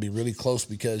thought it was going to be really close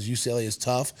because UCLA is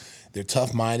tough. They're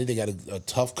tough-minded. They got a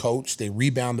tough coach. They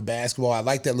rebound the basketball. I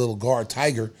like that little guard,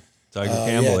 Tiger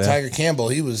Campbell. Tiger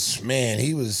Campbell.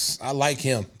 I like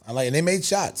him. And they made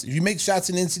shots. If you make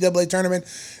shots in the NCAA tournament,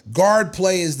 guard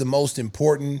play is the most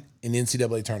important in the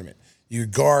NCAA tournament. Your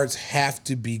guards have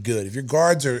to be good. If your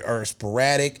guards are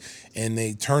sporadic and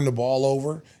they turn the ball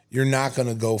over, you're not going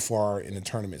to go far in the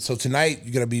tournament. So tonight,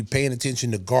 you're going to be paying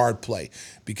attention to guard play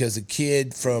because the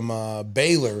kid from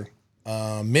Baylor,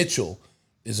 Mitchell,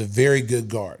 is a very good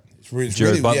guard.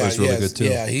 Jared Butler's really good too.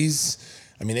 Yeah, it's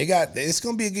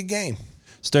going to be a good game.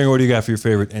 Stinger, what do you got for your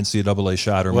favorite NCAA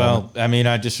shot or moment? Well, I mean,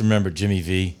 I just remember Jimmy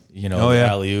V,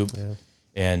 alley-oop. Yeah.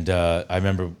 And I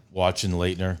remember watching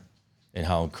Leitner and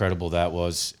how incredible that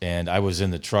was. And I was in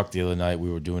the truck the other night.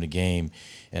 We were doing a game,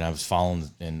 and I was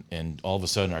following, and all of a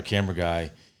sudden our camera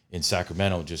guy in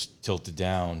Sacramento just tilted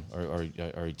down or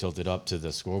he tilted up to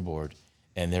the scoreboard,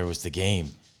 and there was the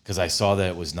game. Because I saw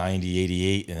that it was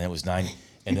 90-88, and it was 90.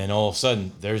 And then all of a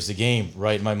sudden, there's the game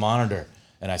right in my monitor.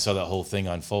 And I saw that whole thing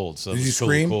unfold. So it was so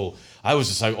cool. I was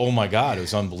just like, oh my God, it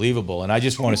was unbelievable. And I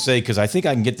just want to say, because I think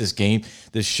I can get this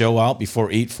show out before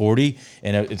 8:40.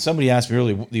 And somebody asked me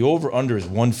earlier, the over-under is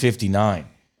 159.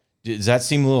 Does that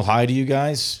seem a little high to you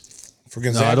guys? For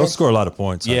Gonzaga? No, I don't score a lot of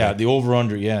points. Yeah, the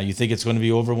over-under, yeah. You think it's going to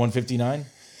be over 159?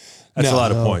 That's a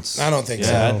lot of points. I don't think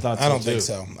so.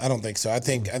 I don't think so. I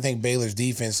think Baylor's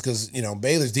defense, because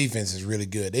Baylor's defense is really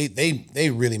good. They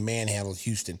really manhandled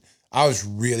Houston. I was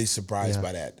really surprised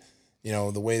by that.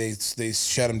 The way they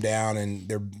shut them down and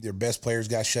their best players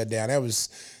got shut down. That was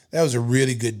a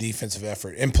really good defensive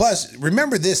effort. And plus,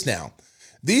 remember this now.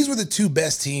 These were the two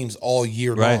best teams all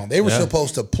year long. They were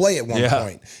supposed to play at one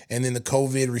point, and then the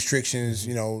COVID restrictions,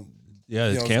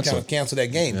 canceled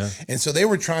that game. Yeah. And so they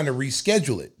were trying to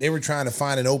reschedule it. They were trying to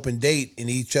find an open date in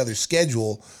each other's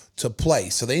schedule to play.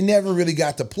 So they never really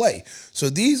got to play. So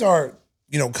these are,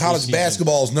 college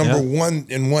basketball's number 1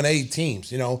 and 1A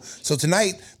teams, So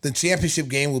tonight, the championship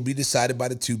game will be decided by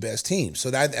the two best teams.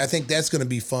 So I think that's going to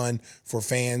be fun for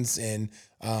fans. And,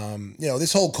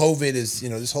 this whole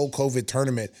COVID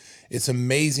tournament, it's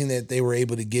amazing that they were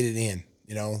able to get it in.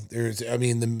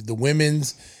 The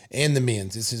women's and the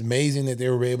men's. It's amazing that they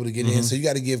were able to get in. So you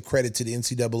got to give credit to the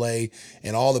NCAA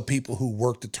and all the people who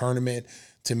worked the tournament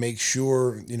to make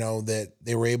sure, that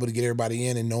they were able to get everybody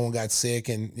in and no one got sick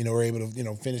and, were able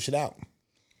to, finish it out.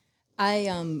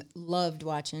 I loved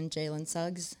watching Jalen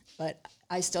Suggs, but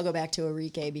I still go back to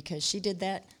Arike because she did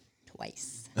that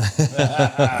twice. Big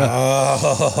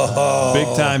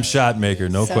time shot maker,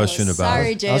 no question about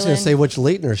sorry, it. Jalen. I was going to say which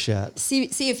Leitner shot. See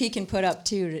if he can put up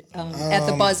two at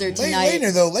the buzzer tonight.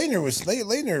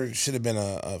 Leitner should have been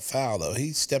a foul though.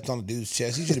 He stepped on the dude's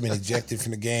chest. He should have been ejected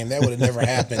from the game. That would have never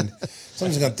happened.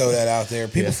 Someone's going to throw that out there.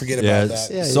 People forget about that.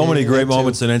 Yeah, so many great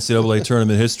moments in NCAA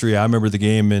tournament history. I remember the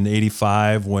game in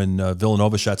 '85 when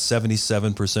Villanova shot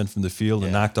 77% from the field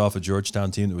and knocked off a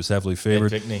Georgetown team that was heavily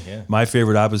favored. My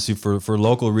favorite, obviously, for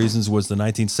local reasons, was the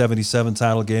 1977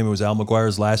 title game. It was Al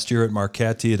McGuire's last year at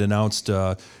Marquette. He had announced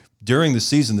during the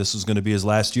season this was going to be his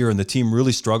last year, and the team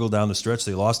really struggled down the stretch.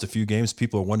 They lost a few games.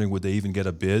 People are wondering, would they even get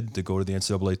a bid to go to the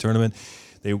NCAA tournament?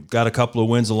 They got a couple of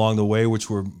wins along the way, which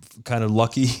were kind of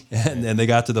lucky, and they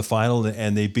got to the final,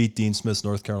 and they beat Dean Smith's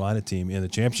North Carolina team in the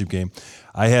championship game.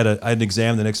 I had an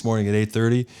exam the next morning at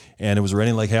 8:30, and it was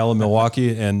raining like hell in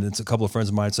Milwaukee, and it's a couple of friends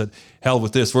of mine said, hell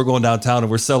with this, we're going downtown and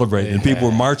we're celebrating. And people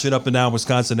were marching up and down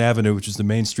Wisconsin Avenue, which is the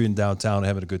main street in downtown, and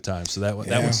having a good time. So that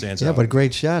one stands out. Yeah, but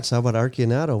great shots. How about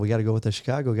Archionato? We got to go with the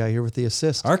Chicago guy here with the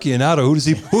assist. Archionato, who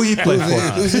he played for?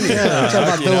 Yeah, we're talking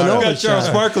about Villanova. We got Charles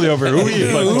Barkley over here.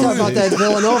 We're talking about that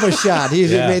Villanova shot. He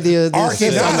made the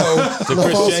assist on the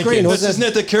full screen. Isn't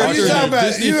it the character in the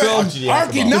Disney film?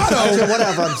 Archionato.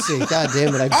 Whatever, I'm seeing. God damn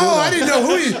it. I didn't know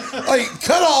who he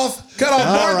cut off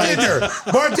bartender. Right.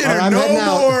 Bartender, right, no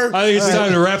more. I think it's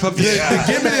time to wrap up this.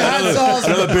 Give me the hot sauce.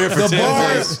 Another beer for 10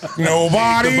 days.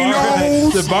 Nobody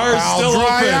knows. The bar is still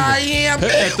open I am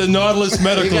at the Nautilus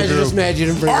Medical You guys Group. just mad you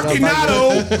didn't bring it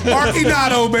up.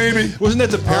 Archionato, baby. Wasn't that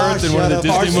the parent in one of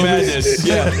the Disney movies?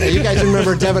 Yeah, you guys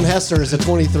remember Devin Hester as a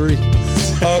 23.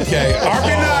 Okay,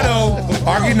 Archionato.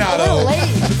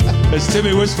 As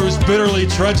Timmy Whispers bitterly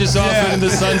trudges off into the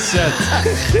sunset.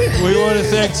 We want to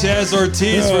thank Chaz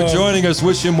Ortiz for joining us.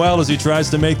 Wish him well as he tries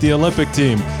to make the Olympic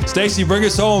team. Stacy, bring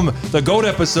us home. The GOAT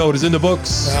episode is in the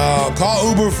books. Call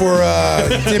Uber for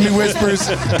Timmy Whispers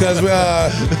because,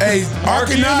 hey,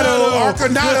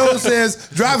 Archionato says,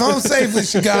 drive home safely,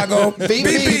 Chicago. Beep,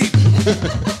 beep.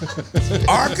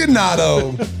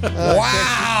 Archionato.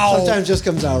 Wow. Sometimes just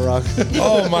comes out wrong.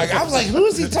 Oh, my God. I was like, who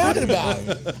is he talking about?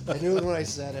 I knew it when I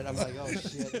said it. I'm like, oh,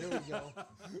 shit. Here we go.